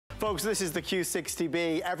Folks, this is the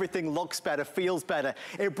Q60B. Everything looks better, feels better.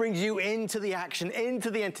 It brings you into the action,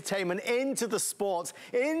 into the entertainment, into the sports,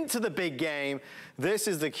 into the big game. This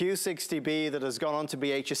is the Q60B that has gone on to be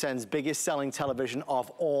HSN's biggest selling television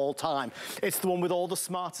of all time. It's the one with all the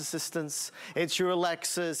smart assistants. It's your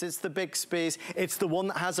Alexas, it's the Bixby's. It's the one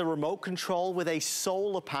that has a remote control with a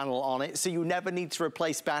solar panel on it, so you never need to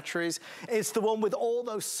replace batteries. It's the one with all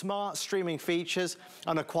those smart streaming features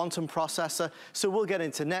and a quantum processor. So we'll get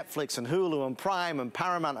into Netflix and Hulu and Prime and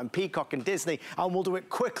Paramount and Peacock and Disney, and we'll do it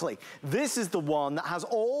quickly. This is the one that has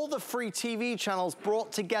all the free TV channels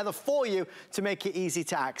brought together for you to make it easy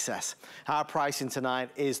to access. Our pricing tonight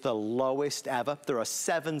is the lowest ever. There are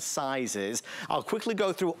 7 sizes. I'll quickly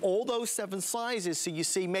go through all those 7 sizes so you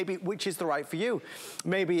see maybe which is the right for you.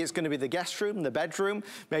 Maybe it's going to be the guest room, the bedroom.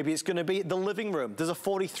 Maybe it's going to be the living room. There's a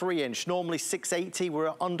 43-inch, normally $680.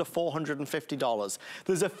 We're under $450.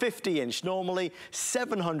 There's a 50-inch, normally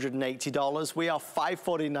 $780. We are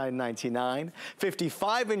 $549.99.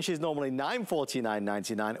 55 inches, normally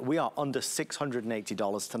 $949.99. We are under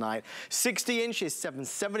 $680 tonight. 60 inch is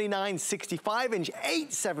 $779. 65 inch,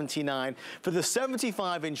 $879. For the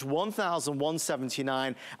 75 inch,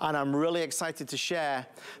 $1,179. And I'm really excited to share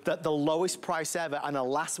that the lowest price ever and a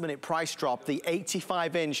last minute price drop, the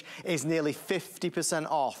 85 inch is nearly 50%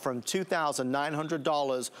 off from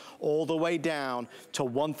 $2,900 all the way down to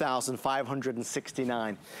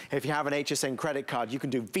 $1,569. If you have an HSN credit card, you can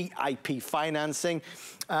do VIP financing.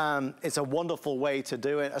 It's a wonderful way to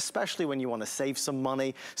do it, especially when you want to save some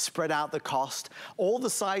money, spread out the cost. All the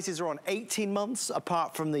sizes are on 18 months,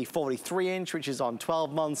 apart from the 43-inch, which is on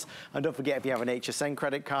 12 months. And don't forget, if you have an HSN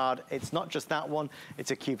credit card, it's not just that one,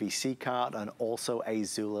 it's a QVC card and also a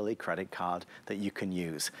Zulily credit card that you can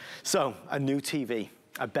use. So, a new TV.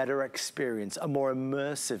 A better experience, a more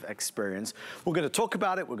immersive experience. We're going to talk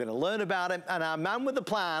about it, we're going to learn about it, and our man with the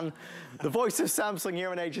plan, the voice of Samsung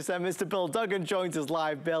here on HSN, Mr. Bill Duggan, joins us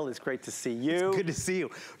live. Bill, it's great to see you. It's good to see you.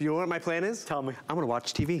 You know what my plan is? Tell me. I'm going to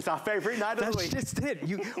watch TV. It's our favorite night of the week. That's just it.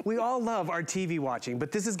 We all love our TV watching,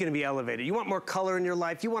 but this is going to be elevated. You want more color in your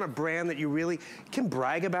life. You want a brand that you really can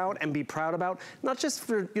brag about and be proud about, not just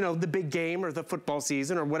for, you know, the big game or the football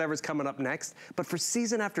season or whatever's coming up next, but for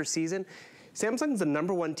season after season. Samsung's the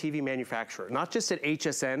 #1 TV manufacturer, not just at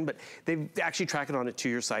HSN, but they've actually tracked it on a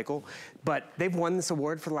 2-year cycle, but they've won this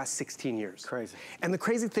award for the last 16 years. Crazy. And the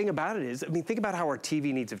crazy thing about it is, I mean, think about how our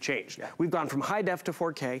TV needs have changed. Yeah. We've gone from high def to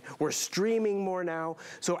 4K, we're streaming more now,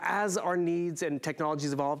 so as our needs and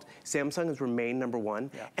technologies evolved, Samsung has remained #1,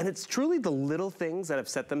 and it's truly the little things that have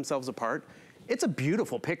set themselves apart. It's a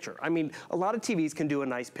beautiful picture. I mean, a lot of TVs can do a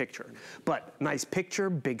nice picture, but nice picture,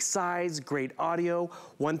 big size, great audio.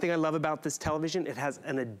 One thing I love about this television, it has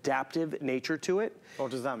an adaptive nature to it.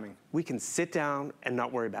 What does that mean? We can sit down and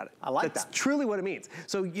not worry about it. I like that. That's truly what it means.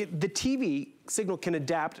 So the TV signal can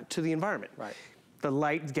adapt to the environment. Right. The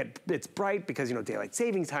light it's bright because, you know, daylight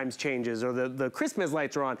savings times changes, or the Christmas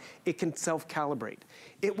lights are on. It can self-calibrate.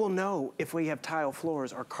 It will know if we have tile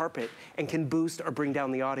floors or carpet and can boost or bring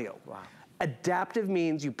down the audio. Wow. Adaptive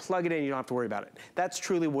means you plug it in, you don't have to worry about it. That's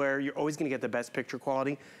truly where you're always gonna get the best picture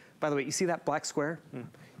quality. By the way, you see that black square?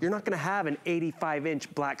 You're not gonna have an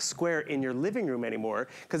 85-inch black square in your living room anymore,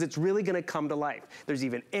 because it's really gonna come to life. There's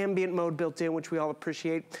even ambient mode built in, which we all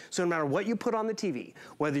appreciate. So no matter what you put on the TV,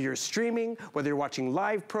 whether you're streaming, whether you're watching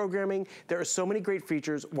live programming, there are so many great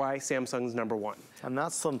features why Samsung's #1. And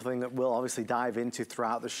that's something that we'll obviously dive into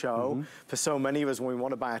throughout the show. For so many of us, when we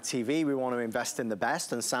want to buy a TV, we want to invest in the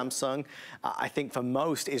best, and Samsung, I think for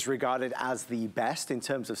most, is regarded as the best in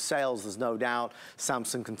terms of sales. There's no doubt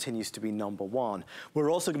Samsung continues to be #1. We're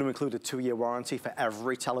also going to include a 2-year warranty for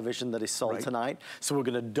every television that is sold tonight. So we're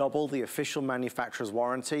going to double the official manufacturer's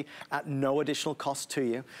warranty at no additional cost to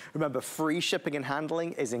you. Remember, free shipping and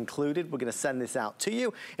handling is included. We're going to send this out to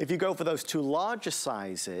you. If you go for those 2 larger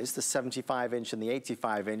sizes, the 75-inch and the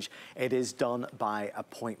 85-inch, it is done by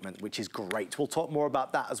appointment, which is great. We'll talk more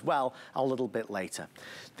about that as well a little bit later.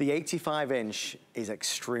 The 85-inch is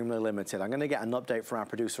extremely limited. I'm going to get an update from our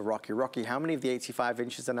producer, Rocky. Rocky, how many of the 85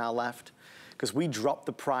 inches are now left? Because we dropped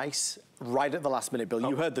the price right at the last minute, Bill.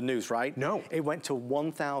 You heard the news, right? No. It went to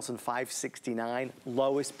 $1,569,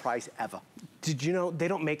 lowest price ever. Did you know they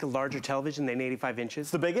don't make a larger television than 85 inches?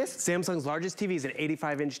 It's the biggest? Samsung's largest TV is an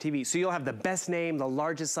 85-inch TV. So you'll have the best name, the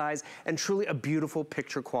largest size, and truly a beautiful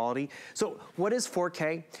picture quality. So what is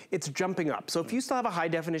 4K? It's jumping up. So if you still have a high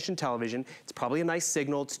definition television, it's probably a nice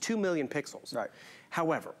signal. It's 2 million pixels. Right.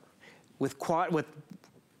 However, with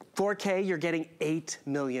 4K, you're getting 8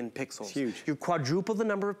 million pixels. It's huge. You quadruple the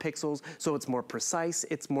number of pixels, so it's more precise,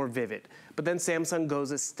 it's more vivid. But then Samsung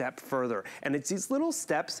goes a step further. And it's these little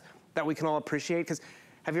steps that we can all appreciate, because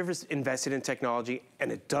Have you ever invested in technology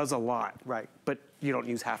and it does a lot, right, but you don't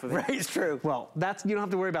use half of it? Right, it's true. Well, you don't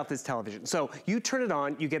have to worry about this television. So you turn it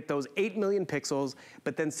on, you get those 8 million pixels,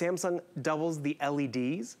 but then Samsung doubles the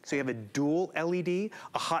LEDs. So you have a dual LED,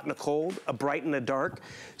 a hot and a cold, a bright and a dark.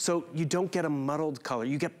 So you don't get a muddled color.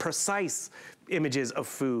 You get precise images of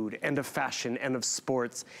food and of fashion and of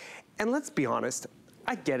sports. And let's be honest,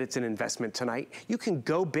 I get it's an investment tonight. You can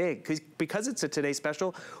go big, because it's a Today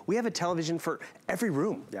Special, we have a television for every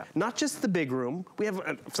room. Yeah. Not just the big room. We have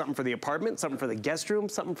something for the apartment, something for the guest room,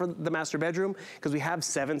 something for the master bedroom, because we have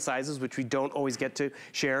 7 sizes, which we don't always get to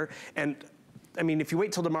share. And I mean, if you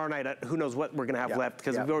wait till tomorrow night, who knows what we're gonna have left,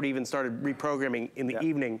 because we've already even started reprogramming in the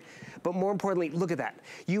evening. But more importantly, look at that.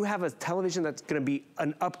 You have a television that's gonna be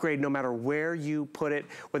an upgrade no matter where you put it,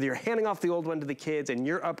 whether you're handing off the old one to the kids and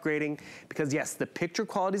you're upgrading, because yes, the picture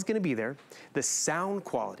quality is gonna be there, the sound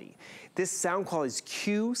quality. This sound quality is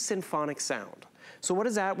Q symphonic sound. So what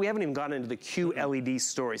is that? We haven't even gotten into the QLED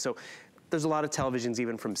story. So there's a lot of televisions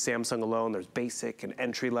even from Samsung alone. There's basic and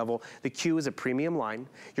entry level. The Q is a premium line.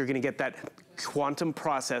 You're gonna get that quantum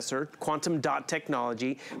processor, quantum dot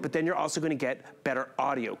technology, but then you're also gonna get better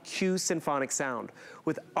audio, Q symphonic sound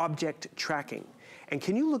with object tracking. And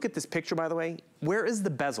can you look at this picture, by the way? Where is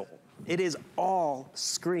the bezel? It is all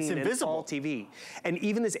screen and all TV. And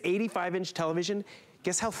even this 85-inch television,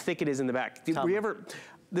 guess how thick it is in the back? Were you ever,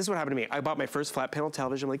 this is what happened to me. I bought my first flat panel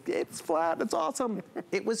television. I'm like, it's flat, it's awesome.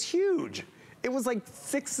 It was huge. It was like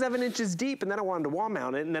 6, 7 inches deep, and then I wanted to wall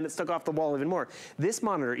mount it, and then it stuck off the wall even more. This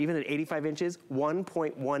monitor, even at 85 inches,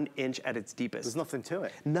 1.1 inch at its deepest. There's nothing to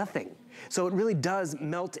it. Nothing. So it really does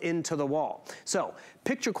melt into the wall. So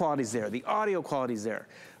picture quality's there, the audio quality's there.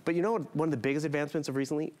 But you know what, one of the biggest advancements of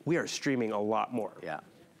recently? We are streaming a lot more. Yeah.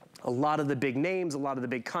 A lot of the big names, a lot of the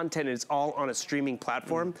big content is all on a streaming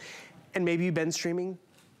platform. And maybe you've been streaming,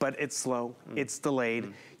 but it's slow, it's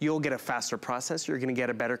delayed. You'll get a faster processor, you're gonna get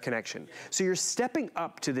a better connection. So you're stepping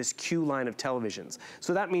up to this Q line of televisions.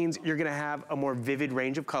 So that means you're gonna have a more vivid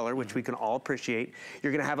range of color, which we can all appreciate.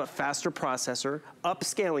 You're gonna have a faster processor,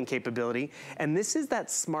 upscaling capability, and this is that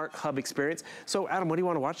smart hub experience. So Adam, what do you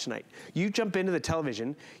wanna watch tonight? You jump into the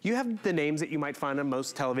television, you have the names that you might find on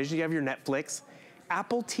most televisions, you have your Netflix.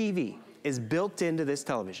 Apple TV is built into this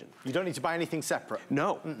television. You don't need to buy anything separate.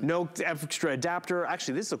 No, no extra adapter.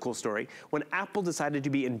 Actually, this is a cool story. When Apple decided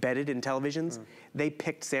to be embedded in televisions, they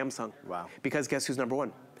picked Samsung. Wow. Because guess who's number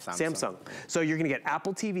one? Samsung. So you're gonna get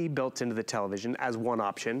Apple TV built into the television as one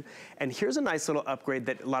option. And here's a nice little upgrade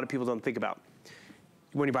that a lot of people don't think about.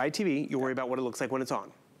 When you buy a TV, you worry about what it looks like when it's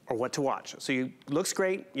on, or what to watch. So looks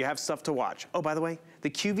great, you have stuff to watch. Oh, by the way,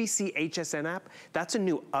 the QVC HSN app, that's a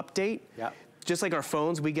new update. Yeah. Just like our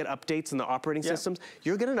phones, we get updates in the operating systems.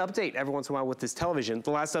 You'll get an update every once in a while with this television.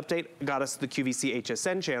 The last update got us the QVC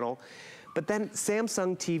HSN channel, but then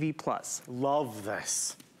Samsung TV Plus. Love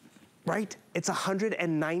this. Right? It's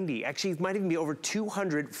 190. Actually, it might even be over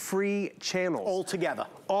 200 free channels. All together.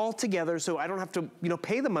 All together, so I don't have to,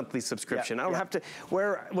 pay the monthly subscription. I don't have to,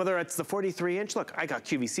 whether it's the 43-inch, look, I got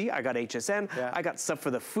QVC, I got HSN, I got stuff for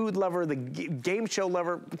the food lover, the game show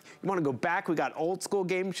lover. You wanna go back, we got old school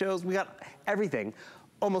game shows, we got everything.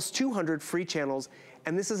 Almost 200 free channels,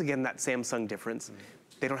 and this is, again, that Samsung difference.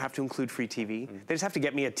 They don't have to include free TV. They just have to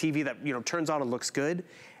get me a TV that turns on and looks good.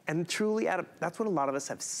 And truly, Adam, that's what a lot of us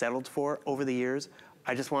have settled for over the years.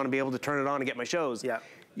 I just want to be able to turn it on and get my shows. Yeah.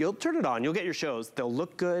 You'll turn it on, you'll get your shows. They'll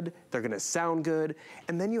look good, they're gonna sound good,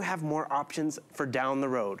 and then you have more options for down the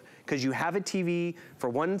road. Because you have a TV for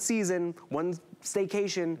one season, one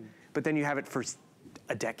staycation, but then you have it for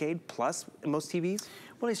a decade plus in most TVs.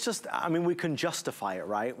 Well, it's just, I mean, we can justify it,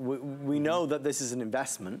 right? We know that this is an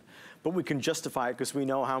investment, but we can justify it because we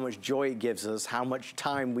know how much joy it gives us, how much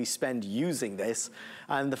time we spend using this,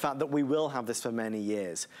 and the fact that we will have this for many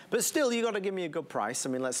years. But still, you got to give me a good price. I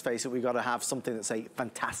mean, let's face it, we got to have something that's a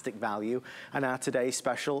fantastic value, and our today's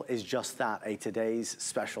special is just that, a today's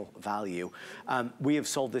special value. We have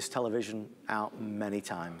sold this television out many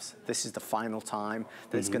times. This is the final time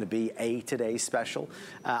that it's going to be a today's special,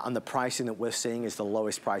 and the pricing that we're seeing is the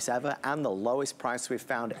lowest price ever, and the lowest price we've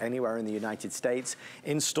found anywhere in the United States,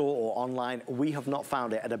 in store or online. We have not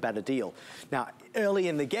found it at a better deal. Now, early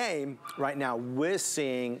in the game, right now, we're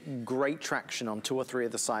seeing great traction on 2 or 3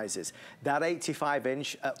 of the sizes. That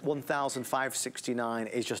 85-inch at $1,569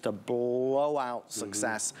 is just a blowout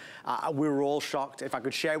success. We were all shocked. If I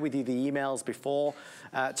could share with you the emails before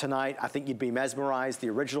tonight, I think you'd be mesmerized. The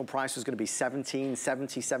original price was going to be $1,770,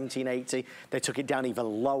 $1,780. They took it down even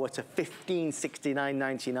lower to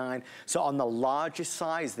 $1,569.99. So on the largest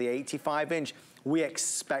size, the 85-inch, we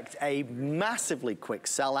expect a massively quick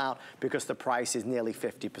sellout because the price is nearly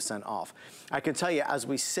 50% off. I can tell you, as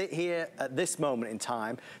we sit here at this moment in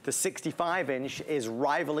time, the 65-inch is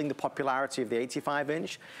rivaling the popularity of the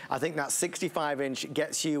 85-inch. I think that 65-inch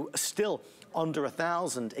gets you still under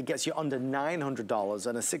 $1,000, it gets you under $900,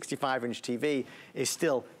 and a 65-inch TV is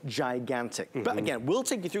still gigantic. But again, we'll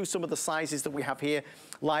take you through some of the sizes that we have here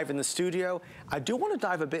live in the studio. I do want to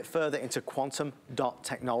dive a bit further into quantum dot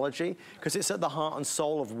technology, because it's at the heart and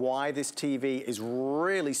soul of why this TV is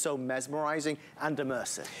really so mesmerizing and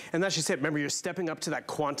immersive. And that's just it. Remember, you're stepping up to that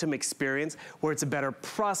quantum experience where it's a better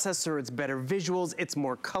processor, it's better visuals, it's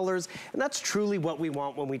more colors, and that's truly what we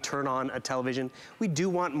want when we turn on a television. We do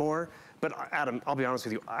want more. But Adam, I'll be honest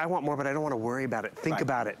with you, I want more, but I don't want to worry about it, think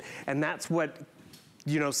about it. And that's what,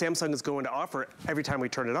 you know, Samsung is going to offer every time we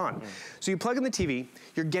turn it on. So you plug in the TV,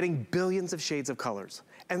 you're getting billions of shades of colors.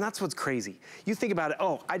 And that's what's crazy. You think about it,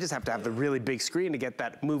 oh, I just have to have the really big screen to get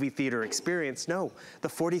that movie theater experience. No, the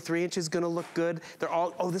 43-inch is gonna look good. They're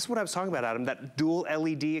all, oh, this is what I was talking about, Adam, that dual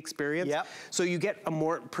LED experience. Yep. So you get a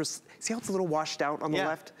more, see how it's a little washed out on the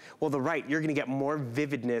left? Well, the right, you're gonna get more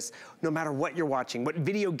vividness no matter what you're watching, what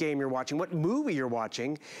video game you're watching, what movie you're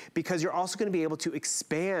watching, because you're also gonna be able to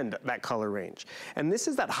expand that color range. And this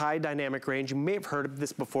is that high dynamic range. You may have heard of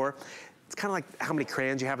this before. It's kind of like how many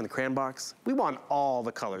crayons you have in the crayon box. We want all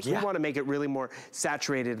the colors. We want to make it really more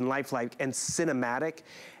saturated and lifelike and cinematic.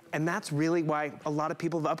 And that's really why a lot of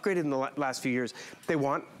people have upgraded in the last few years. They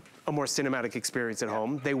want a more cinematic experience at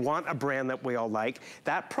home. They want a brand that we all like.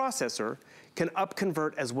 That processor can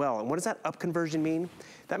upconvert as well. And what does that upconversion mean?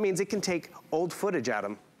 That means it can take old footage,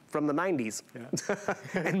 Adam, from the 90s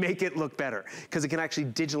and make it look better, because it can actually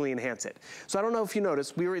digitally enhance it. So I don't know if you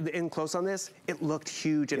noticed, we were in close on this, it looked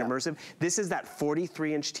huge and immersive. This is that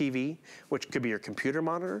 43-inch TV, which could be your computer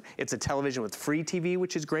monitor. It's a television with free TV,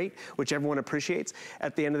 which is great, which everyone appreciates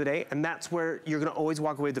at the end of the day, and that's where you're gonna always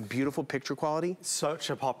walk away with the beautiful picture quality. Such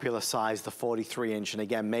a popular size, the 43-inch, and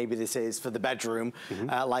again, maybe this is for the bedroom,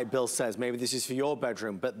 like Bill says, maybe this is for your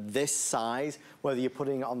bedroom, but this size, whether you're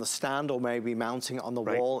putting it on the stand or maybe mounting it on the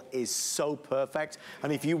wall, is so perfect.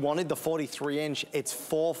 And if you wanted the 43-inch, it's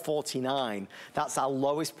 $449. That's our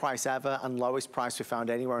lowest price ever and lowest price we found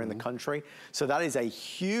anywhere in the country. So that is a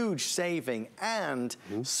huge saving and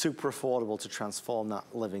super affordable to transform that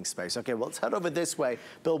living space. Okay, well, let's head over this way.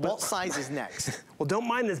 Bill, what size is next? Well, don't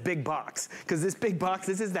mind this big box, because this big box,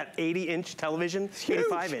 this is that 80-inch television,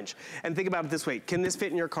 85-inch. And think about it this way, can this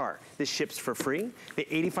fit in your car? This ships for free. The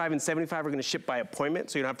 85 and 75 are gonna ship by appointment,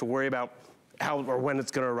 so you don't have to worry about how or when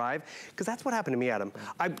it's gonna arrive. Because that's what happened to me, Adam.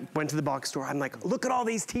 I went to the box store, I'm like, look at all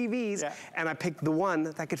these TVs, and I picked the one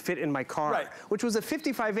that could fit in my car, which was a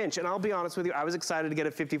 55-inch, and I'll be honest with you, I was excited to get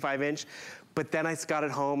a 55-inch, but then I got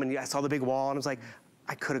it home and I saw the big wall, and I was like,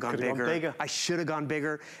 I could have gone bigger. I should have gone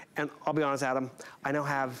bigger, and I'll be honest, Adam, I now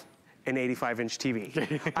have an 85-inch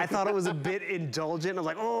TV. I thought it was a bit indulgent. I was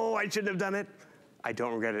like, oh, I shouldn't have done it. I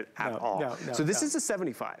don't regret it at all. So this is a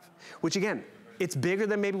 75, which again, it's bigger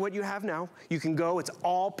than maybe what you have now. You can go, it's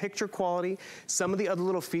all picture quality. Some of the other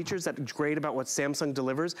little features that's great about what Samsung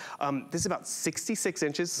delivers, this is about 66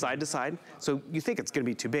 inches side to side. So you think it's gonna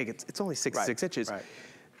be too big. It's only 66 inches.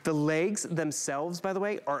 The legs themselves, by the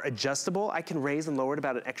way, are adjustable. I can raise and lower it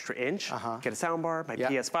about an extra inch, get a sound bar, my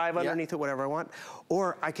PS5 underneath it, whatever I want.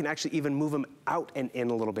 Or I can actually even move them out and in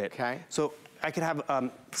a little bit. So I could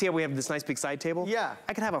have, see how we have this nice big side table?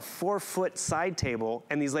 I could have a 4-foot side table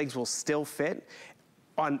and these legs will still fit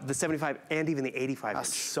on the 75 and even the 85 inch.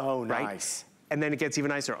 That's so nice. And then it gets even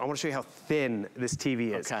nicer. I want to show you how thin this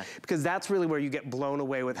TV is. Because that's really where you get blown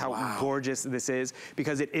away with how gorgeous this is,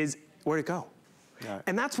 because it is, where'd it go?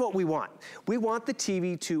 And that's what we want. We want the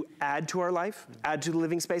TV to add to our life, add to the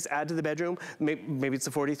living space, add to the bedroom. Maybe it's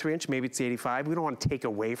the 43-inch, maybe it's the 85. We don't want to take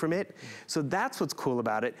away from it. So that's what's cool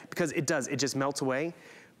about it, because it does, it just melts away.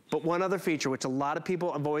 But one other feature, which a lot of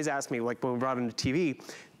people have always asked me, like when we brought in the TV,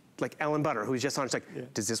 like Ellen Butter, who's just on, she's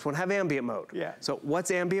like, does this one have ambient mode? So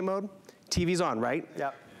what's ambient mode? TV's on, right?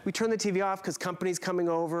 We turn the TV off because company's coming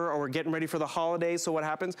over or we're getting ready for the holidays, so what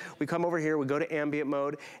happens? We come over here, we go to ambient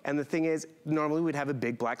mode, and the thing is, normally we'd have a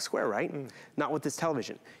big black square, right? Not with this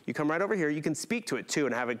television. You come right over here, you can speak to it too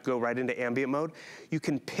and have it go right into ambient mode. You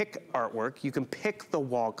can pick artwork, you can pick the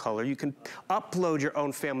wall color, you can upload your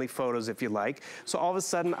own family photos if you like. So all of a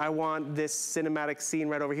sudden, I want this cinematic scene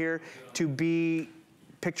right over here to be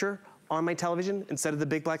picture on my television instead of the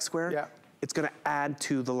big black square. It's gonna add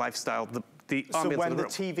to the lifestyle, the so when the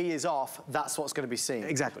TV is off, that's what's going to be seen.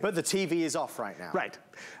 Exactly. But the TV is off right now.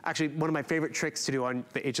 Actually, one of my favorite tricks to do on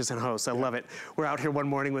the HSN host, I love it. We're out here one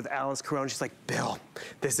morning with Alice Caron. She's like, Bill,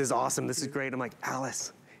 this is awesome. This is great. I'm like,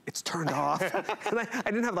 Alice, it's turned off. And I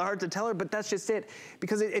didn't have the heart to tell her, but that's just it.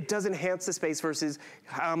 Because it does enhance the space versus,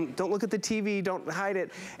 don't look at the TV, don't hide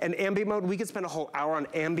it. And ambient mode, we could spend a whole hour on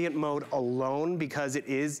ambient mode alone because it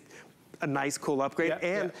is a nice, cool upgrade.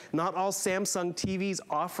 And not all Samsung TVs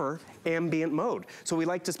offer ambient mode. So we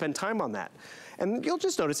like to spend time on that. And you'll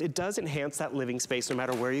just notice it does enhance that living space no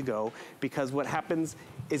matter where you go, because what happens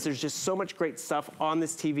is there's just so much great stuff on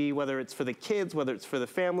this TV, whether it's for the kids, whether it's for the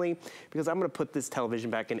family, because I'm gonna put this television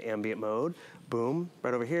back in ambient mode. Boom,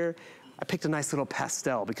 right over here. I picked a nice little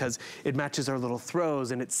pastel because it matches our little throws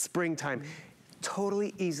and it's springtime.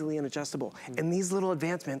 Totally easily and adjustable. And these little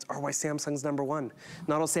advancements are why Samsung's #1.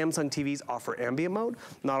 Not all Samsung TVs offer ambient mode.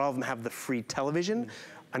 Not all of them have the free television.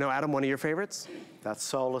 I know, Adam, one of your favorites?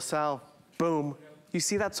 That's SolarCell. Boom. You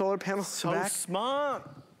see that solar panel? So smart.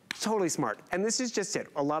 Totally smart. And this is just it.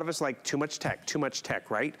 A lot of us like too much tech,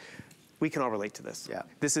 right? We can all relate to this. Yeah.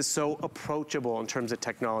 This is so approachable in terms of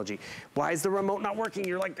technology. Why is the remote not working?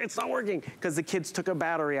 You're like, it's not working because the kids took a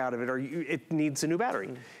battery out of it or it needs a new battery.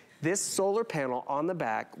 This solar panel on the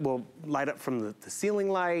back will light up from the ceiling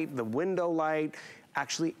light, the window light.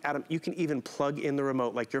 Actually, Adam, you can even plug in the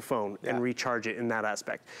remote like your phone and recharge it in that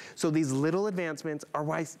aspect. So these little advancements are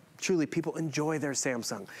why truly people enjoy their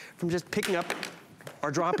Samsung. From just picking up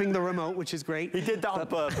or dropping the remote, which is great. He did that on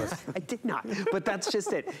purpose. I did not, but that's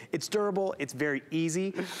just it. It's durable, it's very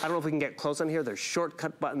easy. I don't know if we can get close on here. There's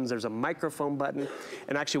shortcut buttons, there's a microphone button,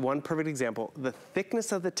 and actually one perfect example, the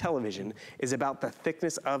thickness of the television is about the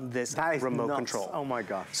thickness of this remote control. Oh my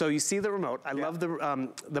gosh. So you see the remote. I love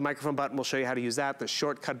the microphone button. We'll show you how to use that, the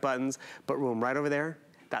shortcut buttons, but boom, right over there,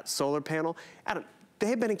 that solar panel. Adam, they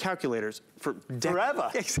have been in calculators for forever.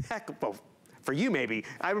 Exactly. Well, for you maybe.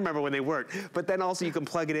 I remember when they weren't. But then also you can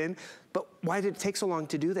plug it in. But why did it take so long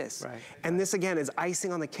to do this? Right. And this again is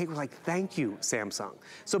icing on the cake. We're like, thank you, Samsung.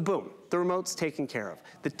 So boom, the remote's taken care of.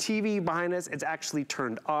 The TV behind us is actually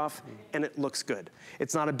turned off and it looks good.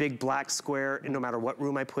 It's not a big black square no matter what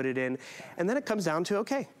room I put it in. And then it comes down to,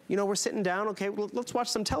 okay, you know, we're sitting down, okay, well, let's watch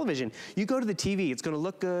some television. You go to the TV, it's gonna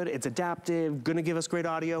look good, it's adaptive, gonna give us great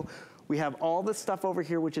audio. We have all this stuff over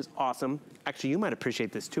here, which is awesome. Actually, you might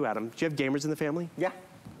appreciate this too, Adam. Do you have gamers in the family? Yeah.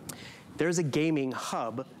 There's a gaming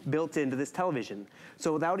hub built into this television.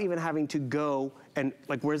 So without even having to go and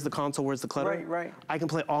like, where's the console, where's the clutter? Right. I can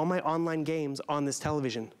play all my online games on this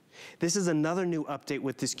television. This is another new update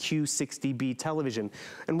with this Q60B television.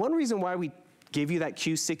 And one reason why we give you that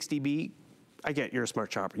Q60B, I get you're a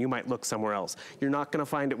smart shopper. You might look somewhere else. You're not gonna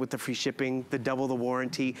find it with the free shipping, the double the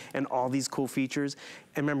warranty, and all these cool features.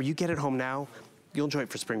 And remember, you get it home now, you'll enjoy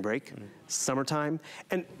it for spring break, summertime.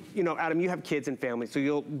 And you know, Adam, you have kids and family, so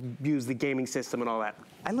you'll use the gaming system and all that.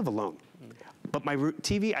 I live alone. But my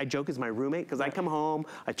TV, I joke, is my roommate, because I come home,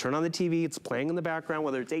 I turn on the TV, it's playing in the background,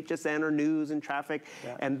 whether it's HSN or news and traffic,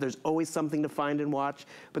 and there's always something to find and watch.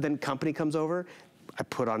 But then company comes over, I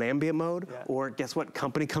put on ambient mode, or guess what?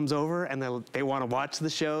 Company comes over and they want to watch the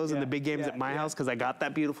shows and the big games at my house because I got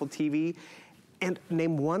that beautiful TV. And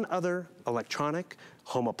name one other electronic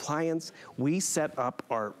home appliance we set up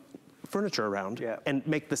our furniture around and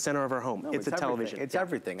make the center of our home. It's a television. It's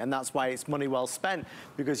everything, and that's why it's money well spent,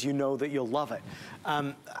 because you know that you'll love it.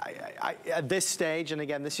 At this stage, and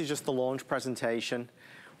again, this is just the launch presentation,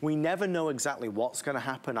 we never know exactly what's going to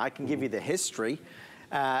happen. I can give you the history.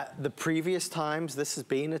 The previous times this has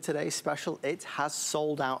been a Today Special, it has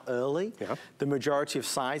sold out early. The majority of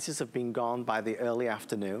sizes have been gone by the early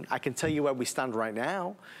afternoon. I can tell you where we stand right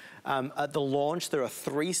now. At the launch, there are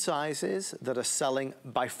 3 sizes that are selling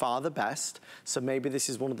by far the best. So maybe this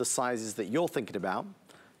is one of the sizes that you're thinking about.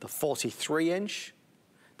 The 43-inch,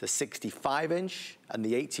 the 65-inch, and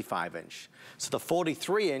the 85-inch. So the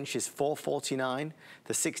 43-inch is $449,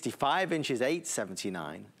 the 65-inch is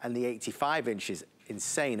 $879, and the 85-inch is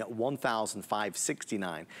insane at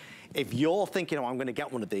 $1,569. If you're thinking, oh, I'm gonna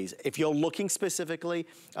get one of these, if you're looking specifically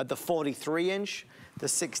at the 43-inch, the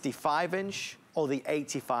 65-inch, or the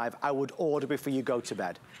 85, I would order before you go to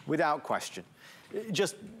bed, without question.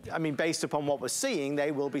 Just, I mean, based upon what we're seeing,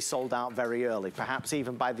 they will be sold out very early, perhaps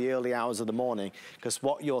even by the early hours of the morning, because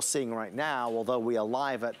what you're seeing right now, although we are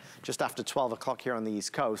live at just after 12 o'clock here on the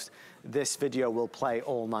East Coast, this video will play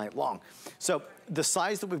all night long. So the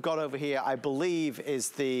size that we've got over here, I believe is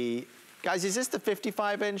the, guys, is this the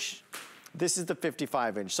 55-inch? This is the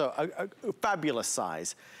 55-inch, so a fabulous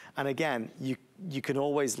size. And again, you can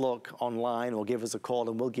always look online or give us a call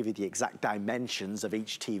and we'll give you the exact dimensions of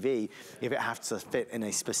each TV if it has to fit in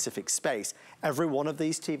a specific space. Every one of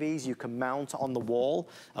these TVs you can mount on the wall,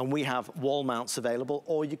 and we have wall mounts available,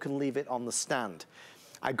 or you can leave it on the stand.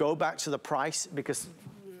 I go back to the price because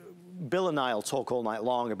Bill and I will talk all night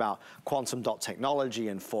long about quantum dot technology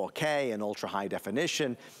and 4K and ultra high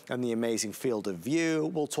definition and the amazing field of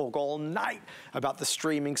view. We'll talk all night about the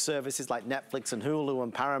streaming services like Netflix and Hulu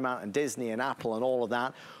and Paramount and Disney and Apple and all of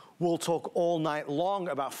that. We'll talk all night long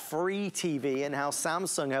about free TV and how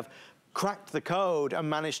Samsung have cracked the code and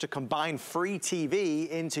managed to combine free TV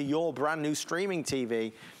into your brand new streaming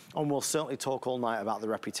TV. And we'll certainly talk all night about the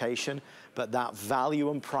reputation, but that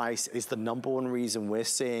value and price is the #1 reason we're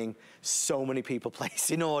seeing so many people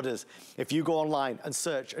placing orders. If you go online and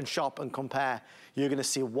search and shop and compare, you're gonna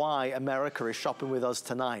see why America is shopping with us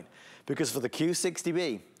tonight. Because for the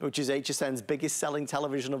Q60B, which is HSN's biggest selling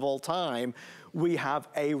television of all time, we have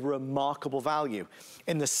a remarkable value.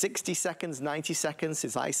 In the 60 seconds, 90 seconds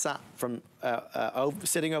since I sat from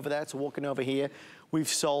sitting over there to walking over here, we've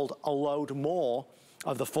sold a load more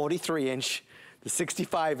of the 43-inch, the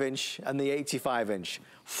 65-inch, and the 85-inch.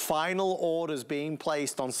 Final orders being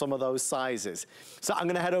placed on some of those sizes. So I'm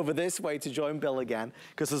gonna head over this way to join Bill again,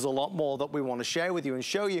 because there's a lot more that we wanna share with you and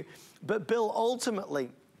show you. But Bill, ultimately,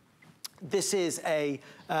 this is an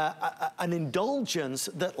indulgence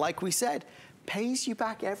that, like we said, pays you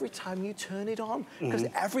back every time you turn it on, because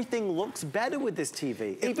everything looks better with this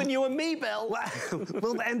TV. Even you and me, Bill.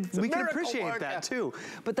 Well, and we can appreciate that too.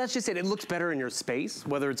 But that's just it. It looks better in your space,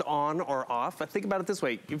 whether it's on or off. Think about it this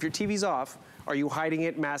way. If your TV's off, are you hiding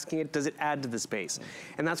it, masking it? Does it add to the space?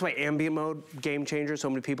 And that's why ambient mode, game changer,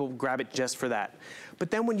 so many people grab it just for that.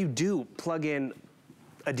 But then when you do plug in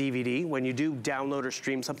a DVD, when you do download or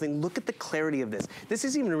stream something, look at the clarity of this. This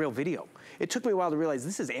isn't even a real video. It took me a while to realize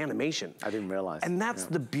this is animation. I didn't realize. And that's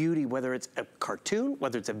the beauty, whether it's a cartoon,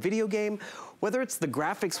 whether it's a video game, whether it's the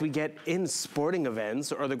graphics we get in sporting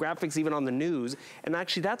events or the graphics even on the news. And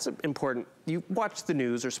actually that's important. You watch the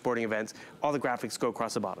news or sporting events, all the graphics go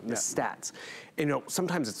across the bottom, the stats. And, you know,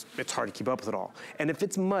 sometimes it's hard to keep up with it all. And if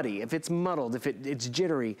it's muddy, if it's muddled, if it's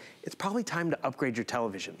jittery, it's probably time to upgrade your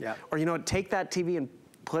television. Or, you know, take that TV and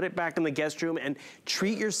put it back in the guest room and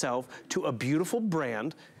treat yourself to a beautiful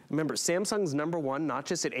brand. Remember, Samsung's #1, not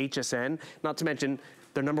just at HSN, not to mention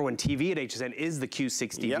their #1 TV at HSN is the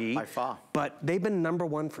Q60B. Yep, by far. But they've been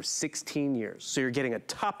 #1 for 16 years. So you're getting a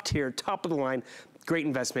top tier, top of the line, great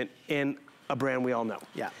investment in a brand we all know.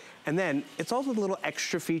 And then it's all the little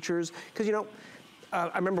extra features, because you know,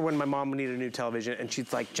 I remember when my mom needed a new television and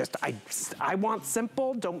she's like, I want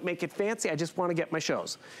simple, don't make it fancy, I just want to get my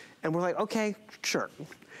shows. And we're like, okay, sure.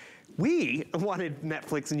 We wanted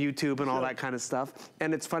Netflix and YouTube and all that kind of stuff.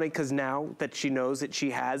 And it's funny because now that she knows that she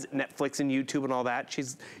has Netflix and YouTube and all that,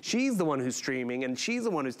 she's the one who's streaming and she's the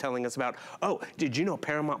one who's telling us about, oh, did you know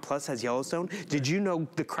Paramount Plus has Yellowstone? Did you know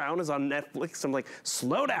The Crown is on Netflix? I'm like,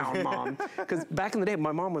 slow down, Mom. Because back in the day,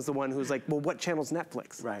 my mom was the one who was like, well, what channel's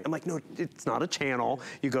Netflix? I'm like, no, it's not a channel.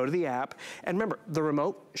 You go to the app. And remember, the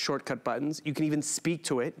remote, shortcut buttons, you can even speak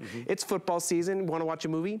to it. It's football season, want to watch a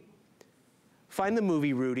movie? Find the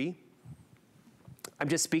movie, Rudy. I'm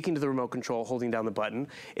just speaking to the remote control, holding down the button.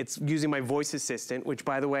 It's using my voice assistant, which,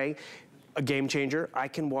 by the way, a game changer. I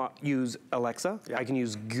can use Alexa. I can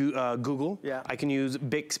use Google. I can use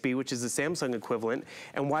Bixby, which is the Samsung equivalent.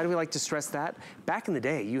 And why do we like to stress that? Back in the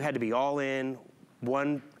day, you had to be all in,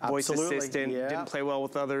 one voice assistant, didn't play well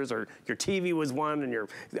with others, or your TV was one and your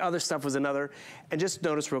other stuff was another. And just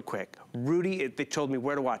notice real quick, Rudy, they told me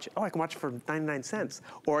where to watch it. Oh, I can watch it for 99 cents.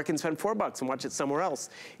 Or I can spend $4 and watch it somewhere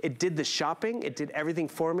else. It did the shopping, it did everything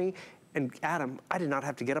for me. And Adam, I did not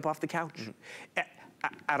have to get up off the couch.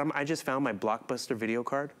 Adam, I just found my Blockbuster video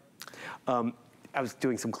card. I was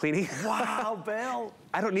doing some cleaning. Wow, Bill.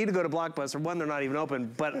 I don't need to go to Blockbuster. One, they're not even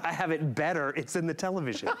open, but I have it better. It's in the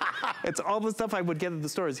television. It's all the stuff I would get at the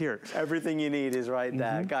stores here. Everything you need is right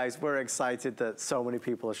there. Guys, we're excited that so many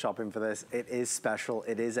people are shopping for this. It is special.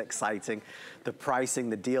 It is exciting. The pricing,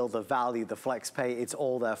 the deal, the value, the flex pay, it's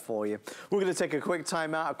all there for you. We're going to take a quick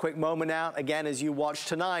time out, a quick moment out. Again, as you watch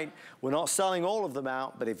tonight, we're not selling all of them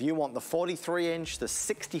out, but if you want the 43-inch, the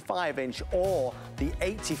 65-inch, or the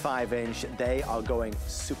 85-inch, they are going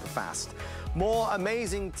super fast. More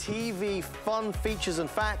amazing TV fun features and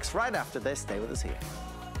facts right after this. Stay with us here.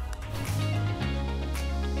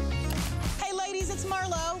 Hey ladies, it's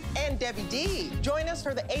Marlo and Debbie D. Join us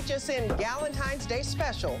for the HSN Valentine's Day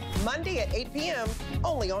special, Monday at 8 p.m.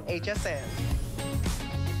 only on HSN.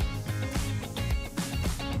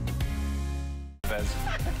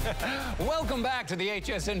 Welcome back to the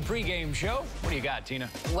HSN pregame show. What do you got, Tina?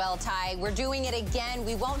 Well, Ty, we're doing it again.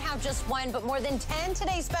 We won't have just one, but more than 10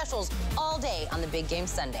 Today specials all day on the Big Game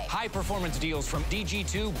Sunday. High-performance deals from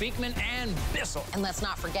DG2, Beekman, and Bissell. And let's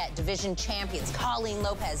not forget division champions Colleen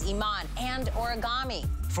Lopez, Iman, and Origami.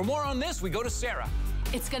 For more on this, we go to Sarah.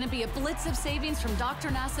 It's going to be a blitz of savings from Dr.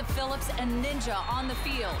 Nassif Phillips and Ninja on the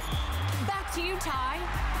field. Back to you, Ty.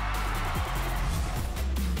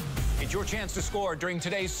 It's your chance to score during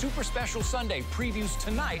today's Super Special Sunday previews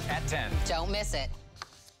tonight at 10. Don't miss it.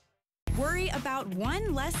 Worry about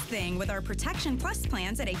one less thing with our Protection Plus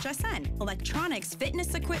plans at HSN. Electronics,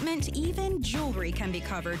 fitness equipment, even jewelry can be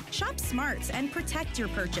covered. Shop smart and protect your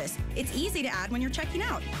purchase. It's easy to add when you're checking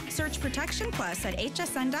out. Search Protection Plus at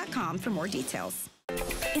hsn.com for more details.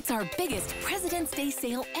 It's our biggest President's Day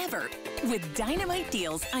sale ever with dynamite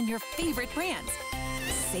deals on your favorite brands.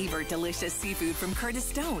 Savor delicious seafood from Curtis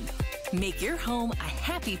Stone. Make your home a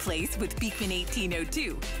happy place with Beekman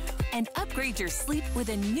 1802. And upgrade your sleep with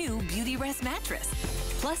a new Beauty Rest mattress.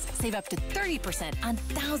 Plus, save up to 30% on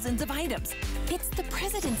thousands of items. It's the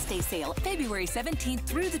President's Day sale, February 17th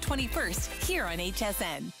through the 21st, here on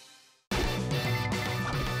HSN.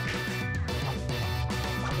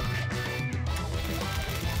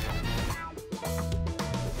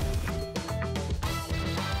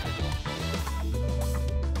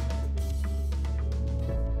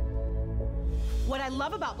 What I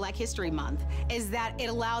love about Black History Month is that it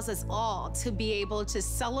allows us all to be able to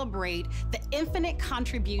celebrate the infinite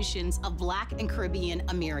contributions of Black and Caribbean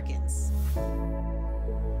Americans.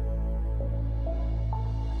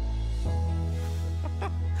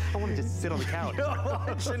 I want to just sit on the couch. You're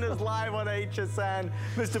watching us live on HSN.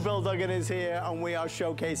 Mr. Bill Duggan is here, and we are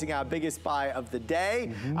showcasing our biggest buy of the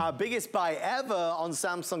day. Our biggest buy ever on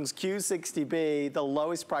Samsung's Q60B, the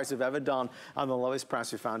lowest price we've ever done, and the lowest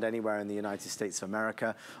price we found anywhere in the United States of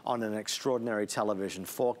America on an extraordinary television,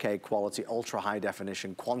 4K quality, ultra high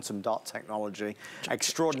definition, quantum dot technology,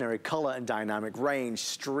 extraordinary color and dynamic range,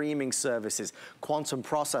 streaming services, quantum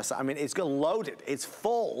processor. I mean, it's loaded, it's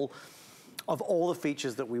full of all the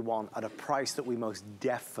features that we want at a price that we most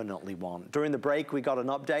definitely want. During the break, we got an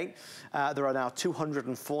update. There are now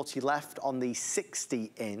 240 left on the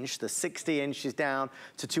 60-inch. The 60-inch is down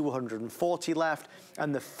to 240 left,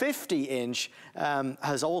 and the 50-inch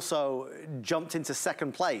has also jumped into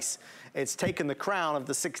second place. It's taken the crown of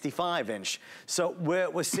the 65-inch. So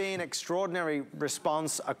we're seeing extraordinary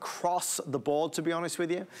response across the board, to be honest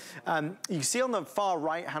with you. You see on the far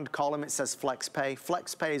right-hand column, it says FlexPay.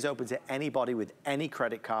 FlexPay is open to anybody with any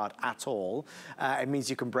credit card at all. It means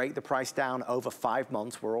you can break the price down over 5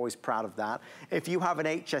 months. We're always proud of that. If you have an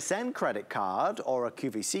HSN credit card or a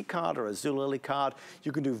QVC card or a Zulily card,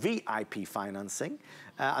 you can do VIP financing,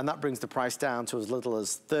 and that brings the price down to as little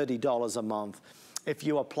as $30 a month. If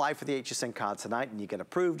you apply for the HSN card tonight and you get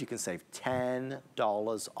approved, you can save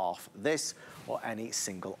 $10 off this or any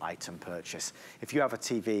single item purchase. If you have a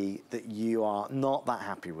TV that you are not that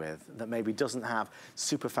happy with, that maybe doesn't have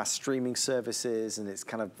super fast streaming services and it's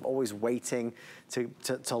kind of always waiting to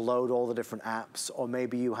load all the different apps, or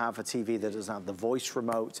maybe you have a TV that doesn't have the voice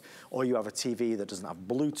remote, or you have a TV that doesn't have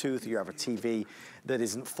Bluetooth, or you have a TV that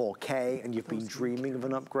isn't 4K and you've been dreaming of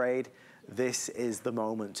an upgrade, this is the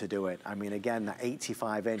moment to do it. I mean, again, that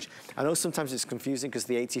 85-inch. I know sometimes it's confusing because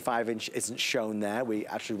the 85-inch isn't shown there. We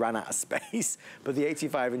actually ran out of space, but the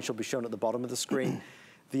 85-inch will be shown at the bottom of the screen.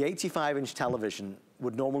 The 85-inch television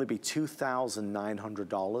would normally be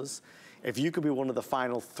 $2,900. If you could be one of the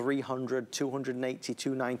final 300, 280,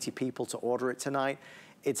 290 people to order it tonight,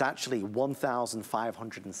 it's actually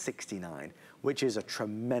 $1,569, which is a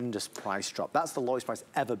tremendous price drop. That's the lowest price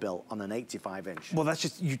ever built on an 85-inch. Well, that's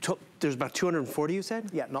just, there's about 240, you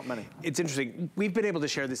said? Yeah, not many. It's interesting. We've been able to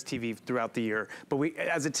share this TV throughout the year, but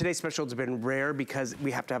as a Today Special, it's been rare because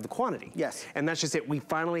we have to have the quantity. Yes. And that's just it. We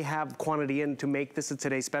finally have quantity in to make this a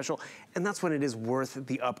Today Special, and that's when it is worth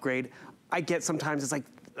the upgrade. I get sometimes it's like,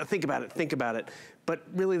 think about it. But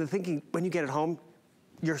really the thinking, when you get it home,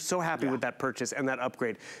 you're so happy with that purchase and that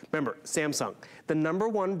upgrade. Remember, Samsung, the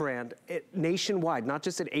 #1 brand nationwide, not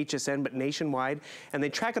just at HSN, but nationwide, and they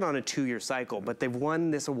track it on a 2-year cycle, but they've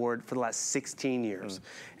won this award for the last 16 years.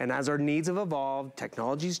 And as our needs have evolved,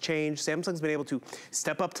 technology's changed, Samsung's been able to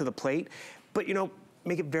step up to the plate, but you know,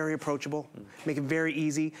 make it very approachable, make it very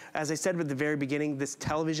easy. As I said at the very beginning, this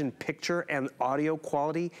television picture and audio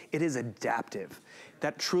quality, it is adaptive.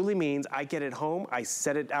 That truly means I get it home, I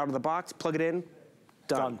set it out of the box, plug it in,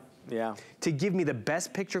 done. Yeah. To give me the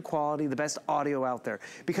best picture quality, the best audio out there.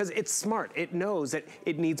 Because it's smart. It knows that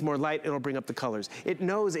it needs more light, it'll bring up the colors. It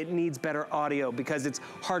knows it needs better audio because it's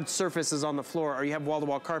hard surfaces on the floor or you have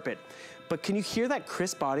wall-to-wall carpet. But can you hear that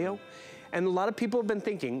crisp audio? And a lot of people have been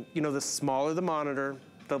thinking, you know, the smaller the monitor,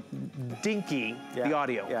 the dinky the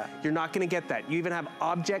audio. You're not gonna get that. You even have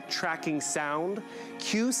object tracking sound,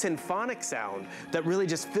 Q symphonic sound that really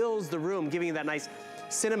just fills the room, giving you that nice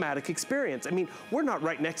cinematic experience. I mean, we're not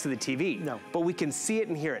right next to the TV, no, but we can see it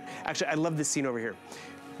and hear it. Actually, I love this scene over here.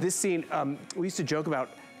 This scene, we used to joke about,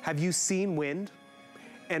 have you seen wind?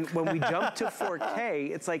 And when we jump to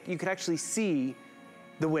 4K, it's like you could actually see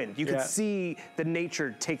the wind. You could see the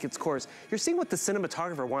nature take its course. You're seeing what the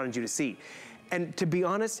cinematographer wanted you to see. And to be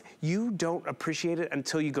honest, you don't appreciate it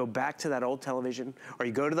until you go back to that old television, or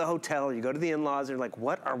you go to the hotel, or you go to the in-laws, and you're like,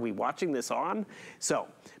 what are we watching this on? So,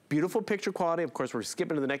 beautiful picture quality. Of course, we're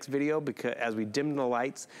skipping to the next video because as we dim the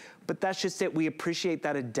lights, but that's just it. We appreciate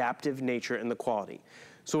that adaptive nature and the quality.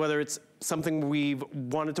 So whether it's something we've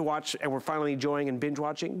wanted to watch and we're finally enjoying and binge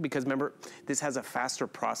watching, because remember, this has a faster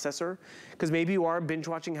processor, because maybe you are a binge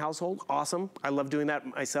watching household, awesome. I love doing that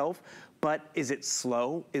myself, but is it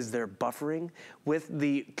slow? Is there buffering? With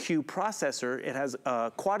the Q processor, it has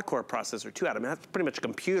a quad-core processor too, Adam. That's pretty much a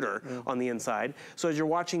computer on the inside. So as you're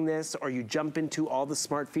watching this, or you jump into all the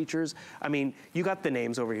smart features, I mean, you got the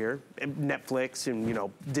names over here, Netflix and, you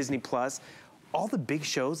know, Disney Plus. All the big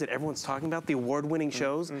shows that everyone's talking about, the award-winning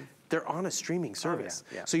shows, they're on a streaming service.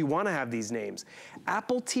 So you want to have these names.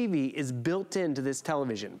 Apple TV is built into this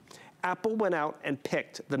television. Apple went out and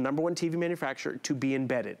picked the #1 TV manufacturer to be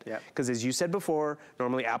embedded. Because as you said before,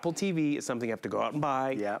 normally Apple TV is something you have to go out and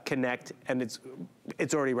buy, connect, and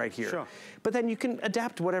it's already right here. Sure. But then you can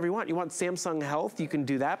adapt to whatever you want. You want Samsung Health, you can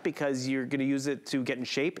do that because you're gonna use it to get in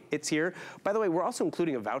shape. It's here. By the way, we're also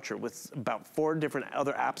including a voucher with about 4 different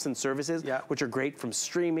other apps and services, which are great, from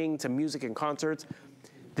streaming to music and concerts.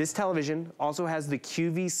 This television also has the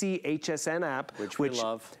QVC HSN app, which we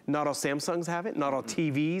love. Not all Samsungs have it, not all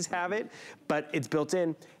TVs have it, but it's built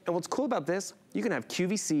in. And what's cool about this, you can have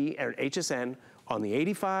QVC or HSN on the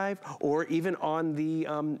 85 or even on the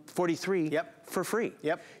 43 for free.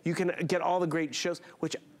 You can get all the great shows,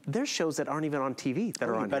 which there's shows that aren't even on TV that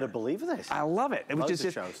are on here. You better believe this. I love it. It was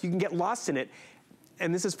just you can get lost in it.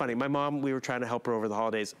 And this is funny. My mom, we were trying to help her over the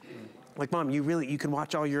holidays. Like, Mom, you can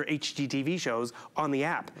watch all your HGTV shows on the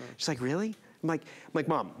app. She's like, really? I'm like,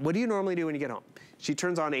 Mom, what do you normally do when you get home? She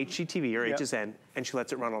turns on HGTV or HSN and she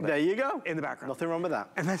lets it run all day. There you go. In the background. Nothing wrong with that.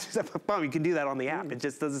 And that's just, Mom, you can do that on the app. It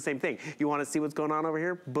just does the same thing. You want to see what's going on over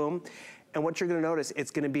here? Boom. And what you're going to notice,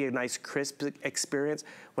 it's going to be a nice, crisp experience.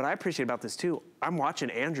 What I appreciate about this too, I'm watching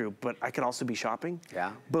Andrew, but I could also be shopping.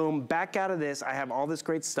 Boom, back out of this. I have all this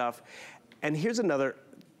great stuff. And here's another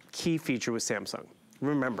key feature with Samsung.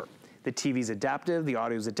 Remember, the TV's adaptive, the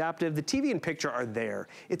audio's adaptive, the TV and picture are there.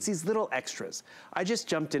 It's these little extras. I just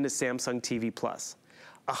jumped into Samsung TV Plus.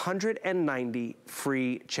 190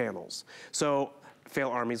 free channels. So, Fail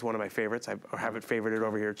Army is one of my favorites. I have it favorited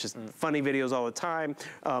over here. It's just funny videos all the time.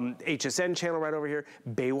 HSN channel right over here.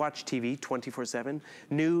 Baywatch TV 24/7.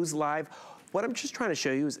 News, live. What I'm just trying to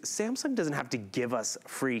show you is Samsung doesn't have to give us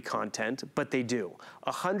free content, but they do.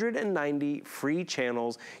 190 free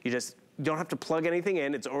channels. You don't have to plug anything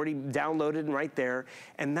in. It's already downloaded and right there.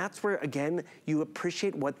 And that's where, again, you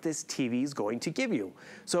appreciate what this TV is going to give you.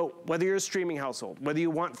 So whether you're a streaming household, whether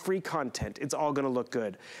you want free content, it's all gonna look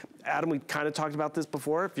good. Adam, we kind of talked about this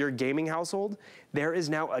before. If you're a gaming household, there is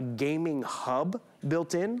now a gaming hub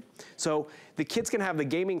built in. So the kids can have the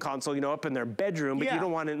gaming console, you know, up in their bedroom, but you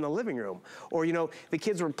don't want it in the living room. Or, you know, the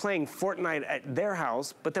kids were playing Fortnite at their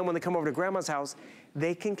house, but then when they come over to grandma's house,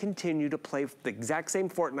 they can continue to play the exact same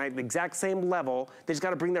Fortnite, the exact same level. They just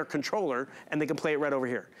got to bring their controller and they can play it right over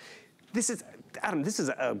here. This is, Adam, this is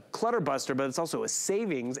a clutter buster, but it's also a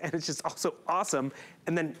savings, and it's just also awesome.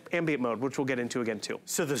 And then ambient mode, which we'll get into again too.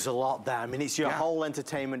 So there's a lot there. I mean, it's your whole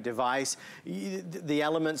entertainment device. The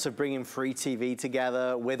elements of bringing free TV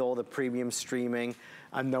together with all the premium streaming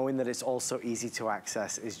and knowing that it's also easy to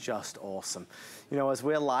access is just awesome. You know, as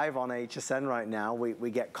we're live on HSN right now,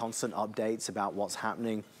 we get constant updates about what's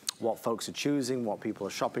happening, what folks are choosing, what people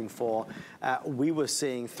are shopping for. We were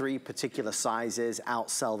seeing 3 particular sizes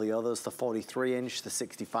outsell the others, the 43-inch, the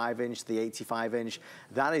 65-inch, the 85-inch.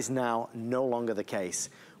 That is now no longer the case.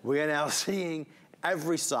 We are now seeing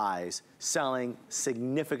every size selling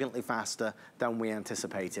significantly faster than we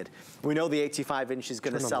anticipated. We know the 85-inch is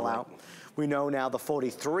gonna sell out. We know now the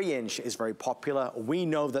 43-inch is very popular. We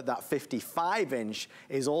know that that 55-inch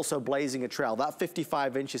is also blazing a trail. That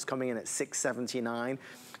 55-inch is coming in at $679.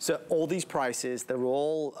 So all these prices, they're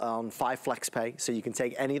all 5 flex pay. So you can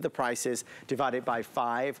take any of the prices, divide it by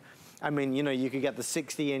 5. I mean, you know, you could get the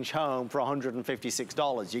 60-inch home for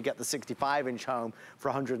 $156. You get the 65-inch home for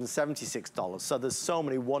 $176. So there's so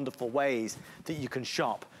many wonderful ways that you can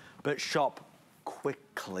shop, but shop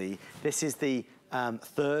quickly. This is the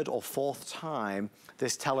 3rd or 4th time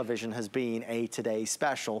this television has been a Today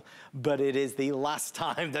Special, but it is the last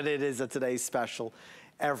time that it is a Today Special.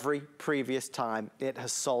 Every previous time it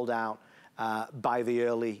has sold out by the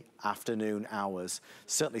early afternoon hours.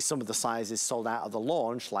 Certainly some of the sizes sold out at the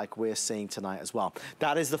launch, like we're seeing tonight as well.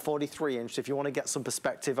 That is the 43-inch. If you want to get some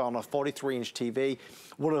perspective on a 43-inch TV,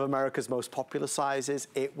 one of America's most popular sizes,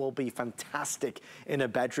 it will be fantastic in a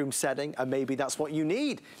bedroom setting, and maybe that's what you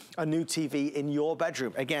need, a new TV in your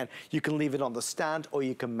bedroom. Again, you can leave it on the stand or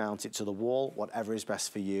you can mount it to the wall, whatever is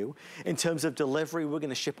best for you. In terms of delivery, we're going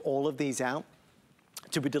to ship all of these out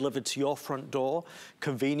to be delivered to your front door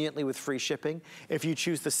conveniently with free shipping. If you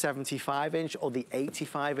choose the 75-inch or the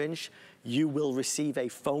 85-inch, you will receive a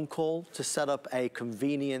phone call to set up a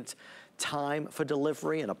convenient time for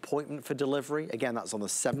delivery, an appointment for delivery. Again, that's on the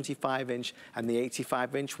 75-inch and the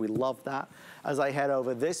 85-inch. We love that. As I head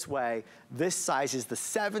over this way, this size is the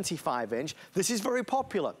 75-inch. This is very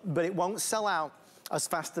popular, but it won't sell out as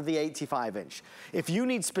fast as the 85-inch. If you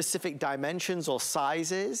need specific dimensions or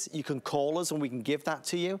sizes, you can call us and we can give that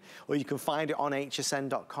to you, or you can find it on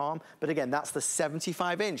hsn.com. But again, that's the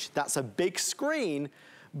 75-inch. That's a big screen,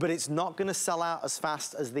 but it's not gonna sell out as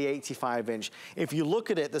fast as the 85-inch. If you look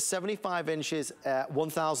at it, the 75-inch is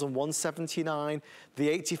 $1,179, the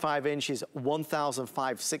 85-inch is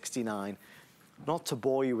 $1,569. Not to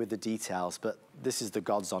bore you with the details, but this is the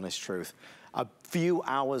God's honest truth. A few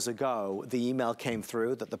hours ago, the email came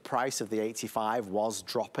through that the price of the 85 was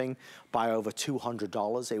dropping by over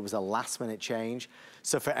 $200. It was a last-minute change.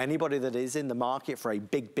 So for anybody that is in the market for a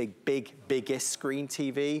biggest screen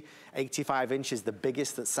TV, 85 inch is the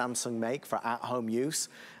biggest that Samsung make for at-home use.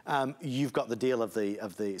 You've got the deal of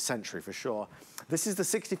the century for sure. This is the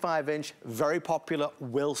 65-inch, very popular,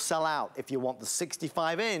 will sell out. If you want the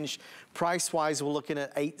 65-inch, price-wise, we're looking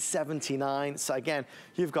at $879. So again,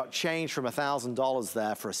 you've got change from $1,000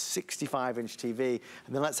 there for a 65-inch TV.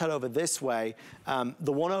 And then let's head over this way.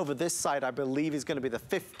 The one over this side, I believe, is gonna be the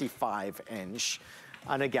 55-inch.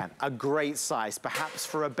 And again, a great size, perhaps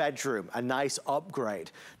for a bedroom, a nice upgrade.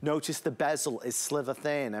 Notice the bezel is sliver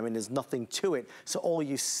thin. I mean, there's nothing to it. So all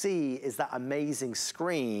you see is that amazing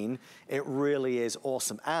screen. It really is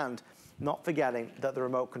awesome. And not forgetting that the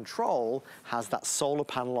remote control has that solar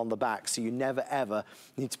panel on the back, so you never ever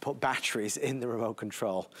need to put batteries in the remote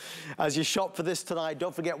control. As you shop for this tonight,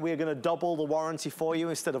 don't forget we're gonna double the warranty for you.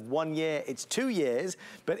 Instead of 1 year, it's 2 years.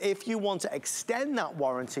 But if you want to extend that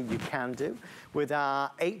warranty, you can do with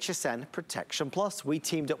our HSN Protection Plus. We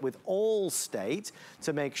teamed up with Allstate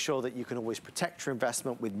to make sure that you can always protect your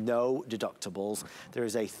investment with no deductibles. There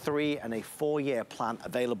is a 3 and a 4 year plan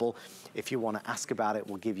available. If you want to ask about it,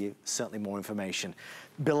 we'll give you certainly more information.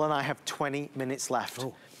 Bill and I have 20 minutes left.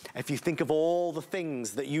 Oh. If you think of all the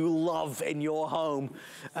things that you love in your home,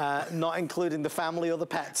 not including the family or the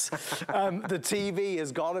pets, the TV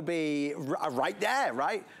has got to be right there,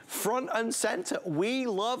 right? Front and center. We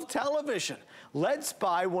love television. Let's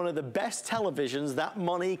buy one of the best televisions that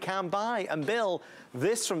money can buy. And Bill,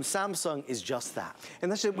 this from Samsung is just that. And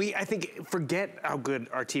that's just, I think, forget how good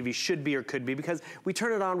our TV should be or could be, because we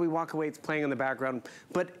turn it on, we walk away, it's playing in the background,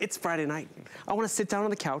 but it's Friday night. I want to sit down on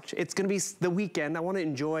the couch. It's going to be the weekend. I want to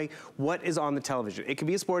enjoy what is on the television. It could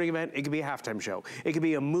be a sporting event. It could be a halftime show. It could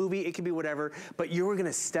be a movie. It could be whatever, but you're going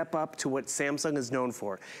to step up to what Samsung is known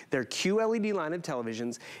for. Their QLED line of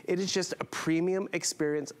televisions. It is just a premium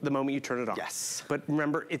experience the moment you turn it on. Yes. But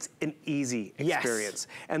remember, it's an easy experience.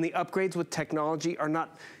 Yes. And the upgrades with technology are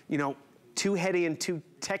not, you know, too heady and too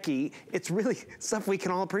techy. It's really stuff we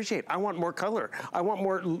can all appreciate. I want more color. I want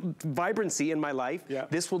more vibrancy in my life. Yeah.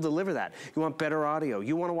 This will deliver that. You want better audio.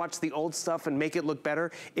 You want to watch the old stuff and make it look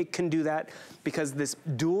better. It can do that because this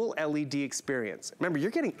dual LED experience. Remember,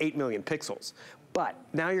 you're getting 8 million pixels, but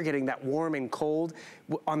now you're getting that warm and cold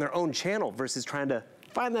on their own channel versus trying to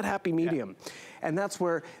find that happy medium. Yeah. And that's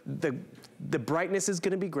where the brightness is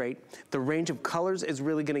gonna be great. The range of colors is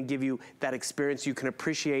really gonna give you that experience you can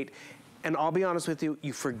appreciate. And I'll be honest with you,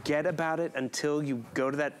 you forget about it until you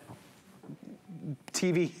go to that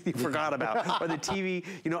TV you forgot about, or the TV,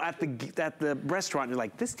 you know, at the restaurant, you're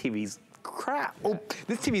like, this TV's crap. Oh,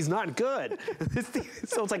 this TV's not good.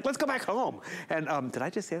 So it's like, let's go back home. And did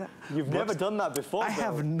I just say that? You've never done that before, I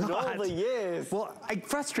have not. In all the years. Well, it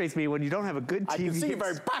frustrates me when you don't have a good TV. I can see you're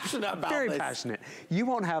very passionate about this. Very passionate. You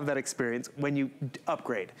won't have that experience when you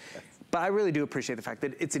upgrade. Yes. But I really do appreciate the fact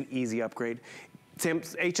that it's an easy upgrade.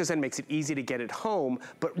 HSN makes it easy to get it home,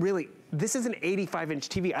 but really, this is an 85-inch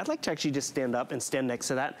TV. I'd like to actually just stand up and stand next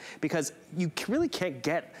to that, because you really can't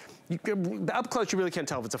get, up close you really can't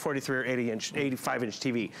tell if it's a 43 or 85-inch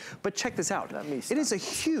TV. But check this out. It is a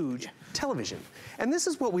huge television. And this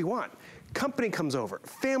is what we want. Company comes over,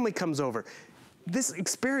 family comes over. this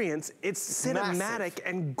experience, it's cinematic Massive.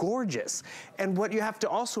 and gorgeous. And what you have to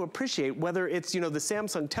also appreciate, whether it's, you know, the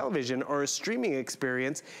Samsung television or a streaming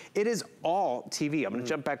experience, it is all TV. I'm gonna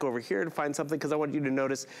jump back over here to find something because I want you to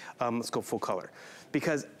notice, let's go full color.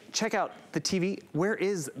 Because check out the TV, where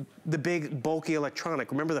is the big bulky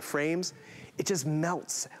electronic? Remember the frames? It just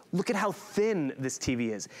melts. Look at how thin this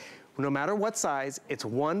TV is. No matter what size, it's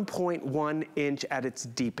 1.1 inch at its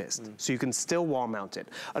deepest. So you can still wall mount it.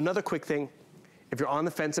 Another quick thing, if you're on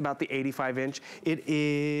the fence about the 85 inch, it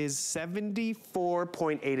is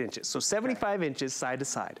 74.8 inches. So 75 inches side to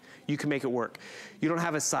side. You can make it work. You don't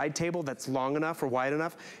have a side table that's long enough or wide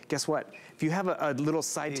enough. Guess what? If you have a little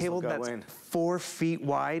side table that's 4 feet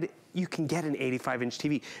wide, you can get an 85 inch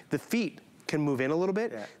TV. The feet can move in a little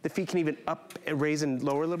bit. The feet can even up and raise and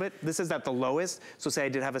lower a little bit. This is at the lowest. So say I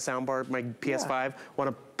did have a sound bar, my PS5, want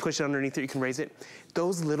to push it underneath it, you can raise it.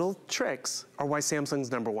 Those little tricks are why Samsung's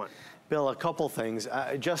 #1. Bill, a couple things.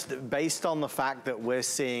 Just based on the fact that we're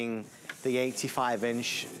seeing the 85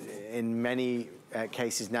 inch in many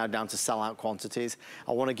cases now down to sellout quantities,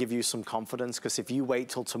 I want to give you some confidence, because if you wait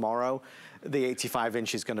till tomorrow, the 85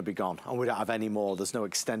 inch is going to be gone and we don't have any more. There's no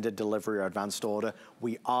extended delivery or advanced order.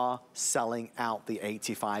 We are selling out the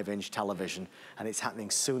 85 inch television, and it's happening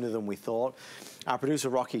sooner than we thought. Our producer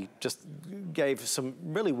Rocky just gave some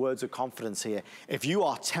really words of confidence here. If you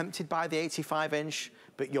are tempted by the 85 inch,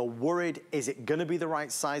 but you're worried, is it gonna be the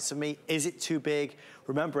right size for me? Is it too big?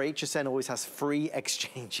 Remember, HSN always has free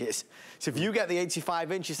exchanges. So if you get the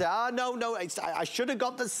 85 inch, you say, no, I should have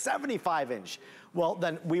got the 75 inch. Well,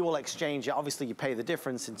 then we will exchange it. Obviously, you pay the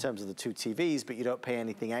difference in terms of the 2 TVs, but you don't pay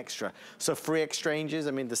anything extra. So free exchanges,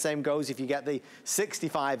 I mean, the same goes if you get the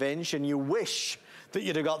 65 inch and you wish that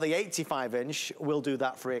you'd have got the 85 inch, we'll do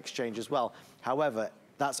that free exchange as well. However,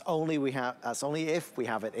 that's only if we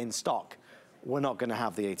have it in stock. We're not gonna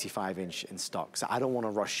have the 85 inch in stock, so I don't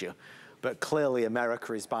wanna rush you. But clearly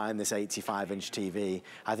America is buying this 85 inch TV.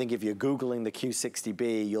 I think if you're Googling the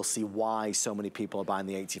Q60B, you'll see why so many people are buying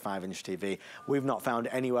the 85 inch TV. We've not found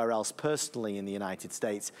anywhere else personally in the United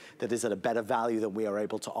States that is at a better value than we are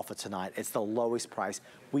able to offer tonight. It's the lowest price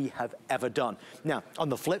we have ever done. Now, on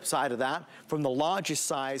the flip side of that, from the largest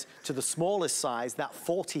size to the smallest size, that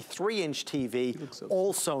 43 inch TV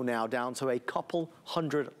also now down to a couple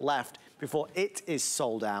hundred left before it is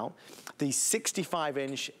sold out. The 65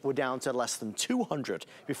 inch we're down to less than 200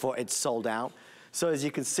 before it's sold out. So as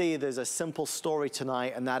you can see, there's a simple story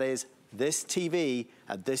tonight, and that is this TV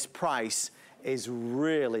at this price is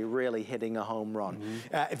really, really hitting a home run.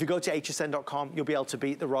 If you go to hsn.com, you'll be able to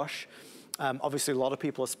beat the rush. Obviously, a lot of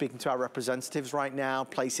people are speaking to our representatives right now,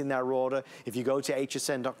 placing their order. If you go to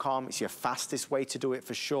hsn.com, it's your fastest way to do it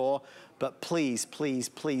for sure. But please, please,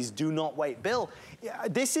 please do not wait. Bill,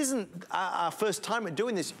 this isn't our first time at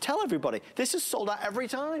doing this. Tell everybody, this is sold out every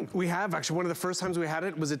time. We have, actually, one of the first times we had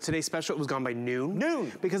it was at Today's Special. It was gone by noon.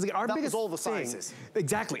 Noon. Because our that biggest was all the thing, sizes.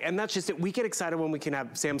 Exactly, and that's just it. We get excited when we can have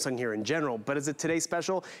Samsung here in general, but as a Today's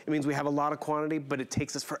Special, it means we have a lot of quantity, but it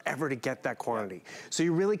takes us forever to get that quantity. So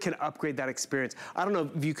you really can upgrade that experience. I don't know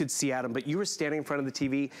if you could see, Adam, but you were standing in front of the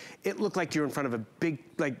TV. It looked like you were in front of a big,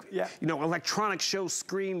 you know, electronic show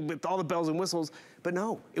screen with all the bells and whistles. But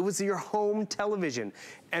no, it was your home television.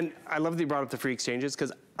 And I love that you brought up the free exchanges,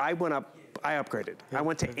 because I upgraded. I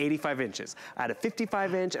went to 85 inches. I had a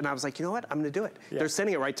 55 inch, and I was like, you know what? I'm gonna do it. They're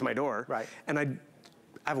sending it right to my door. And I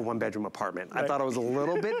have a 1-bedroom apartment. I thought it was a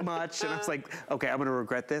little bit much, and I was like, okay, I'm gonna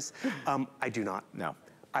regret this. I do not. No.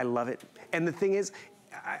 I love it. And the thing is,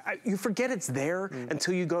 you forget it's there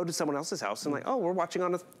until you go to someone else's house and like, oh, we're watching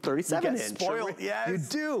on a 37 inch. Spoiled, yes. You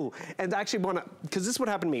do. And actually because this is what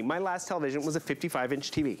happened to me. My last television was a 55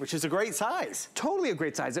 inch TV. Which is a great size. Totally a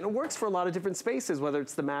great size. And it works for a lot of different spaces, whether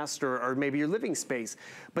it's the master or maybe your living space.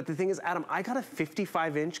 But the thing is, Adam, I got a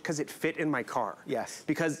 55 inch because it fit in my car. Yes.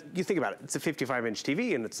 Because you think about it, it's a 55 inch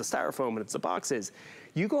TV and it's the styrofoam and it's the boxes.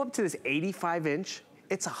 You go up to this 85 inch,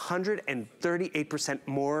 it's 138%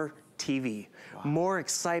 more TV. Wow. More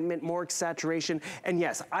excitement, more saturation. And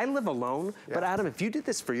yes, I live alone, but Adam, if you did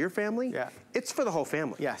this for your family, it's for the whole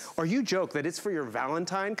family. Yes. Or you joke that it's for your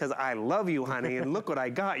Valentine, because I love you, honey, and look what I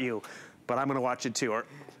got you, but I'm gonna watch it too. Or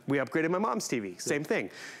we upgraded my mom's TV, same thing.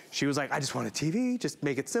 She was like, I just want a TV, just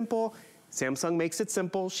make it simple. Samsung makes it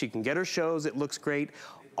simple. She can get her shows, it looks great.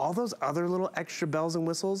 All those other little extra bells and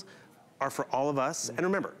whistles are for all of us. And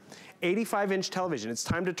remember, 85-inch television. It's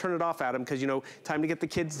time to turn it off, Adam, because, you know, time to get the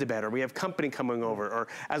kids to bed, or we have company coming over, or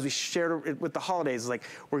as we shared it with the holidays, like,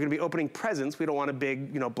 we're gonna be opening presents, we don't want a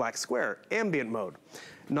big, you know, black square. Ambient mode.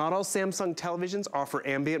 Not all Samsung televisions offer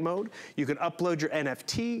ambient mode. You can upload your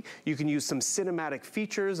NFT, you can use some cinematic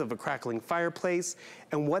features of a crackling fireplace,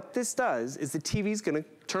 and what this does is the TV's gonna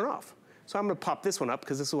turn off. So I'm gonna pop this one up,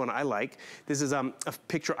 because this is one I like. This is a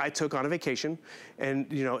picture I took on a vacation,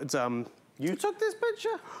 and you know, it's You took this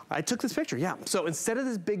picture? I took this picture, yeah. So instead of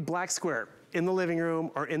this big black square in the living room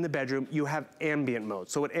or in the bedroom, you have ambient mode.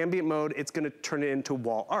 So with ambient mode, it's gonna turn it into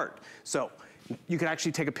wall art. So you can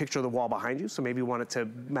actually take a picture of the wall behind you, so maybe you want it to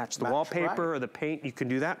match the wallpaper or the paint, you can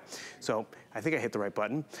do that. So I think I hit the right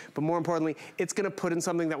button. But more importantly, it's gonna put in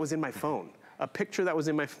something that was in my phone. A picture that was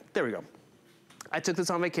in my, there we go. I took this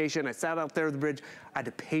on vacation, I sat out there at the bridge, I had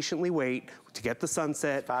to patiently wait to get the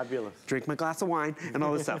sunset. Fabulous. Drink my glass of wine and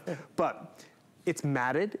all this stuff. But it's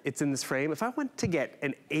matted, it's in this frame. If I went to get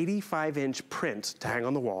an 85-inch print to hang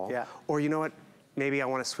on the wall, or you know what, maybe I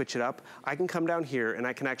wanna switch it up, I can come down here and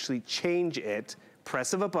I can actually change it,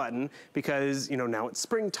 press of a button, because you know now it's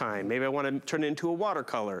springtime. Maybe I wanna turn it into a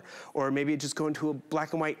watercolor, or maybe just go into a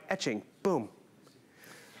black and white etching, boom.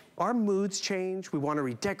 Our moods change, we wanna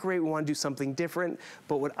redecorate, we wanna do something different,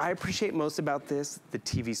 but what I appreciate most about this, the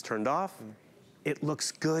TV's turned off, it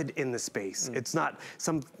looks good in the space. It's not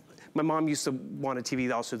some, my mom used to want a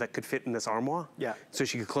TV also that could fit in this armoire. Yeah. So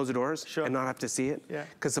she could close the doors and not have to see it. Yeah.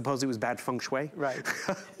 Because supposedly it was bad feng shui. Right.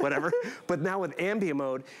 Whatever. But now with ambient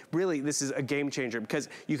mode, really this is a game changer, because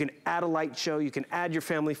you can add a light show, you can add your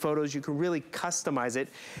family photos, you can really customize it.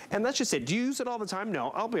 And that's just it. Do you use it all the time?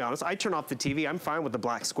 No, I'll be honest, I turn off the TV, I'm fine with the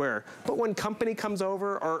black square. But when company comes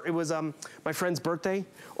over, or it was my friend's birthday,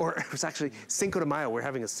 or it was actually Cinco de Mayo, we're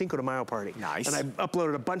having a Cinco de Mayo party. Nice. And I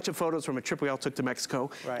uploaded a bunch of photos from a trip we all took to Mexico.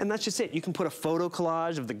 Right. And that's just it. You can put a photo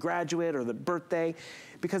collage of the graduate or the birthday,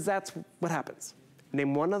 because that's what happens.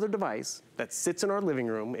 Name one other device that sits in our living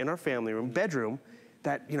room, in our family room, bedroom,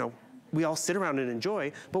 that, you know, we all sit around and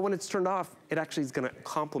enjoy, but when it's turned off, it actually is gonna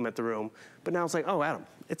complement the room. But now it's like, oh, Adam,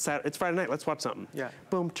 it's Friday night, let's watch something. Yeah.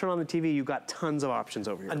 Boom, turn on the TV, you've got tons of options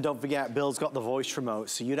over here. And don't forget, Bill's got the voice remote,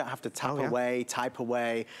 so you don't have to tap away, type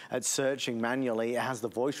away at searching manually. It has the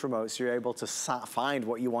voice remote, so you're able to find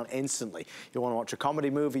what you want instantly. You wanna watch a comedy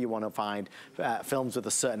movie, you wanna find films with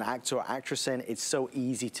a certain actor or actress in, it's so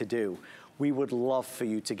easy to do. We would love for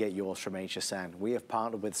you to get yours from HSN. We have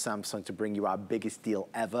partnered with Samsung to bring you our biggest deal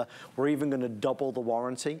ever. We're even gonna double the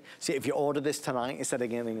warranty. See, if you order this tonight, instead of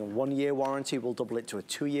getting a 1-year warranty, we'll double it to a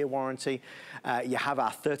 2-year warranty. You have our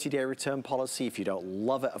 30-day return policy. If you don't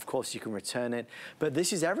love it, of course, you can return it. But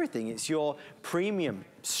this is everything. It's your premium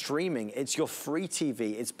streaming, it's your free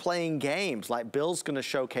TV, it's playing games like Bill's gonna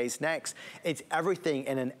showcase next. It's everything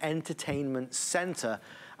in an entertainment center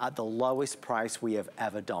at the lowest price we have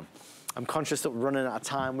ever done. I'm conscious that we're running out of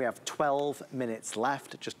time. We have 12 minutes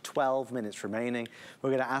left, just 12 minutes remaining.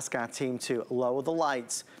 We're gonna ask our team to lower the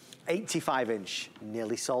lights. 85-inch,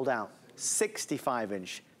 nearly sold out.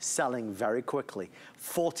 65-inch, selling very quickly.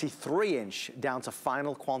 43-inch, down to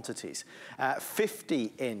final quantities.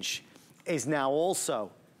 50-inch is now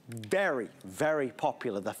also very, very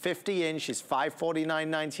popular. The 50-inch is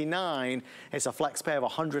 $549.99. It's a flex pay of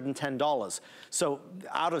 $110. So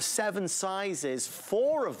out of 7 sizes,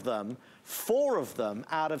 4 of them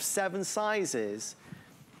out of 7 sizes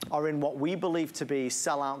are in what we believe to be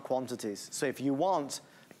sellout quantities. So if you want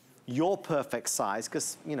your perfect size,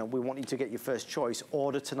 because you know we want you to get your first choice,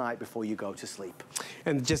 order tonight before you go to sleep.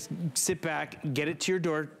 And just sit back, get it to your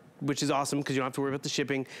door, which is awesome because you don't have to worry about the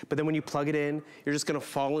shipping. But then when you plug it in, you're just gonna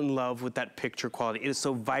fall in love with that picture quality. It is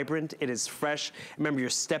so vibrant, it is fresh. Remember,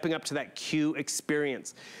 you're stepping up to that Q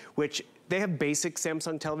experience, which they have basic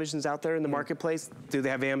Samsung televisions out there in the marketplace. Do they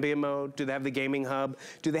have ambient mode? Do they have the gaming hub?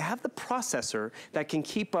 Do they have the processor that can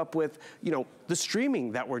keep up with, you know, the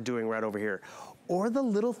streaming that we're doing right over here? Or the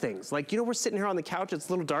little things, like, you know, we're sitting here on the couch, it's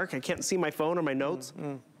a little dark, I can't see my phone or my notes.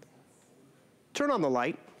 Turn on the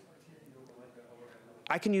light.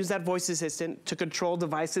 I can use that voice assistant to control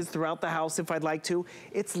devices throughout the house if I'd like to.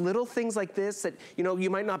 It's little things like this that, you know, you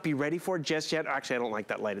might not be ready for just yet. Actually, I don't like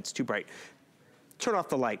that light, it's too bright. Turn off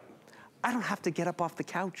the light. I don't have to get up off the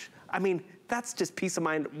couch. I mean, that's just peace of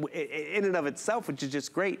mind in and of itself, which is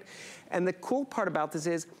just great. And the cool part about this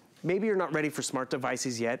is, maybe you're not ready for smart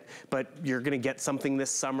devices yet, but you're gonna get something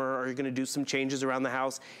this summer, or you're gonna do some changes around the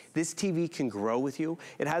house. This TV can grow with you.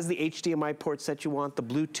 It has the HDMI ports that you want, the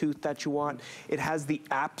Bluetooth that you want. It has the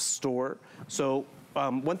App Store. So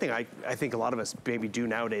one thing I think a lot of us maybe do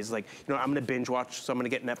nowadays is like, you know, I'm gonna binge watch, so I'm gonna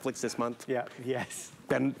get Netflix this month. Yeah, yes.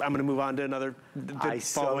 Then I'm gonna move on to another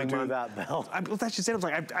following month. That, Bill. That's just it. I was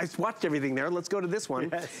like, I watched everything there. Let's go to this one.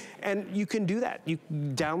 Yes. And you can do that. You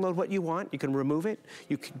download what you want. You can remove it.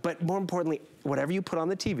 But more importantly, whatever you put on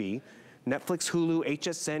the TV, Netflix, Hulu,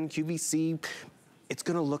 HSN, QVC, it's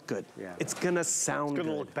gonna look good. Yeah. It's gonna sound good. It's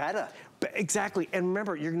gonna look better. Exactly, and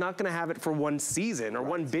remember, you're not gonna have it for one season or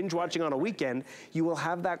one binge watching on a weekend. You will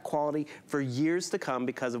have that quality for years to come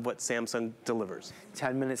because of what Samsung delivers.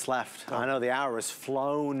 10 minutes left. I know the hour has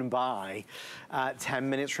flown by. 10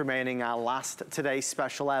 minutes remaining, our last today's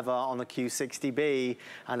special ever on the Q60B,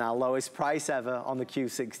 and our lowest price ever on the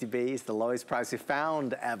Q60B. It's the lowest price we've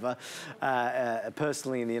found ever,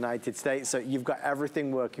 personally in the United States. So you've got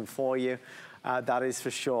everything working for you. That is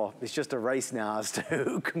for sure. It's just a race now as to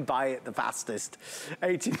who can buy it the fastest.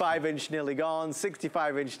 85-inch nearly gone,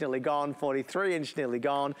 65-inch nearly gone, 43-inch nearly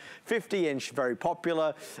gone, 50-inch very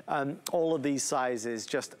popular. All of these sizes,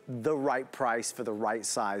 just the right price for the right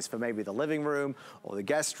size for maybe the living room or the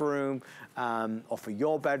guest room or for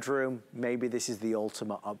your bedroom. Maybe this is the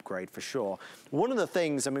ultimate upgrade for sure. One of the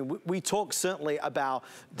things, I mean, we talk certainly about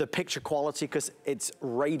the picture quality because it's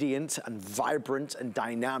radiant and vibrant and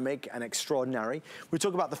dynamic and extraordinary. We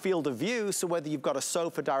talk about the field of view, so whether you've got a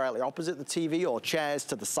sofa directly opposite the TV or chairs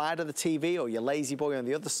to the side of the TV or your lazy boy on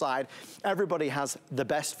the other side, everybody has the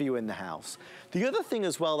best view in the house. The other thing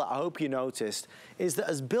as well that I hope you noticed is that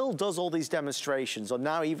as Bill does all these demonstrations, or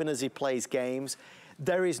now even as he plays games,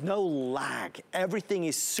 there is no lag. Everything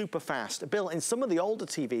is super fast. Bill, in some of the older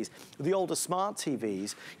TVs, the older smart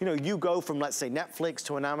TVs, you know, you go from, let's say, Netflix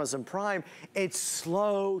to an Amazon Prime, it's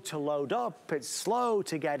slow to load up, it's slow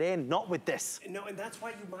to get in, not with this. No, and that's why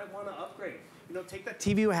you might want to upgrade. You know, take that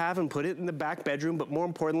TV you have and put it in the back bedroom, but more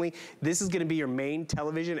importantly, this is going to be your main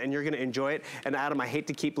television and you're going to enjoy it. And Adam, I hate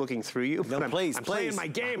to keep looking through you, no, but please, I'm playing my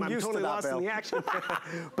game. I'm totally lost in the action.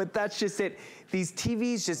 But that's just it. These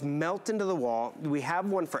TVs just melt into the wall. We have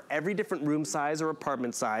one for every different room size or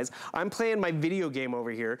apartment size. I'm playing my video game over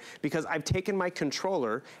here because I've taken my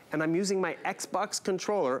controller and I'm using my Xbox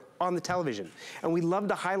controller on the television. And we love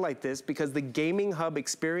to highlight this because the gaming hub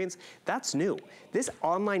experience, that's new. This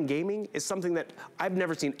online gaming is something that I've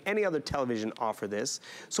never seen any other television offer this.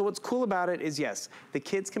 So what's cool about it is, yes, the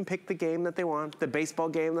kids can pick the game that they want, the baseball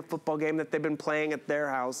game, the football game that they've been playing at their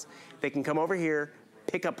house. They can come over here,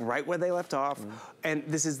 pick up right where they left off, and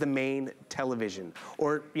this is the main television.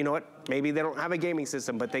 Or, you know what, maybe they don't have a gaming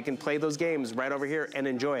system, but they can play those games right over here and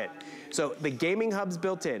enjoy it. So the gaming hub's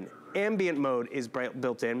built in, ambient mode is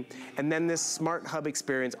built in, and then this smart hub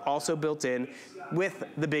experience also built in with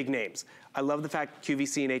the big names. I love the fact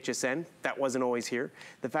QVC and HSN, that wasn't always here.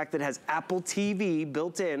 The fact that it has Apple TV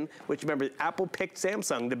built in, which remember, Apple picked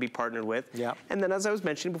Samsung to be partnered with. Yep. And then as I was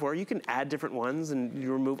mentioning before, you can add different ones and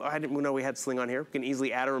you remove, I didn't know we had Sling on here. You can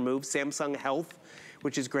easily add or remove Samsung Health,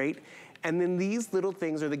 which is great. And then these little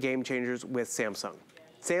things are the game changers with Samsung.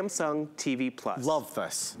 Samsung TV Plus. Love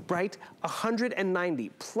this. Right?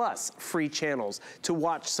 190 plus free channels to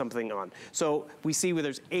watch something on. So we see where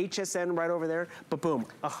there's HSN right over there, but boom,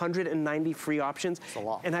 190 free options. That's a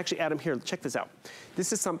lot. And actually, Adam, here, check this out.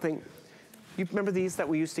 This is something, you remember these that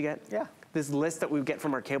we used to get? Yeah. This list that we would get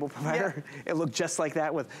from our cable provider? Yeah. It looked just like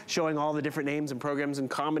that with showing all the different names and programs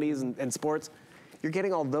and comedies and sports. You're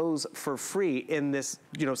getting all those for free in this,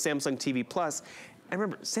 you know, Samsung TV Plus. And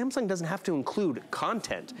remember, Samsung doesn't have to include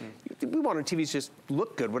content. We want our TVs to just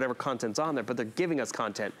look good, whatever content's on there, but they're giving us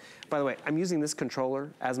content. By the way, I'm using this controller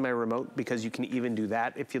as my remote because you can even do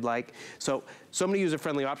that if you'd like. So many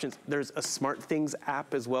user-friendly options. There's a SmartThings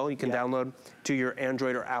app as well you can download to your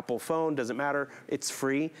Android or Apple phone, doesn't matter. It's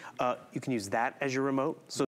free. You can use that as your remote. So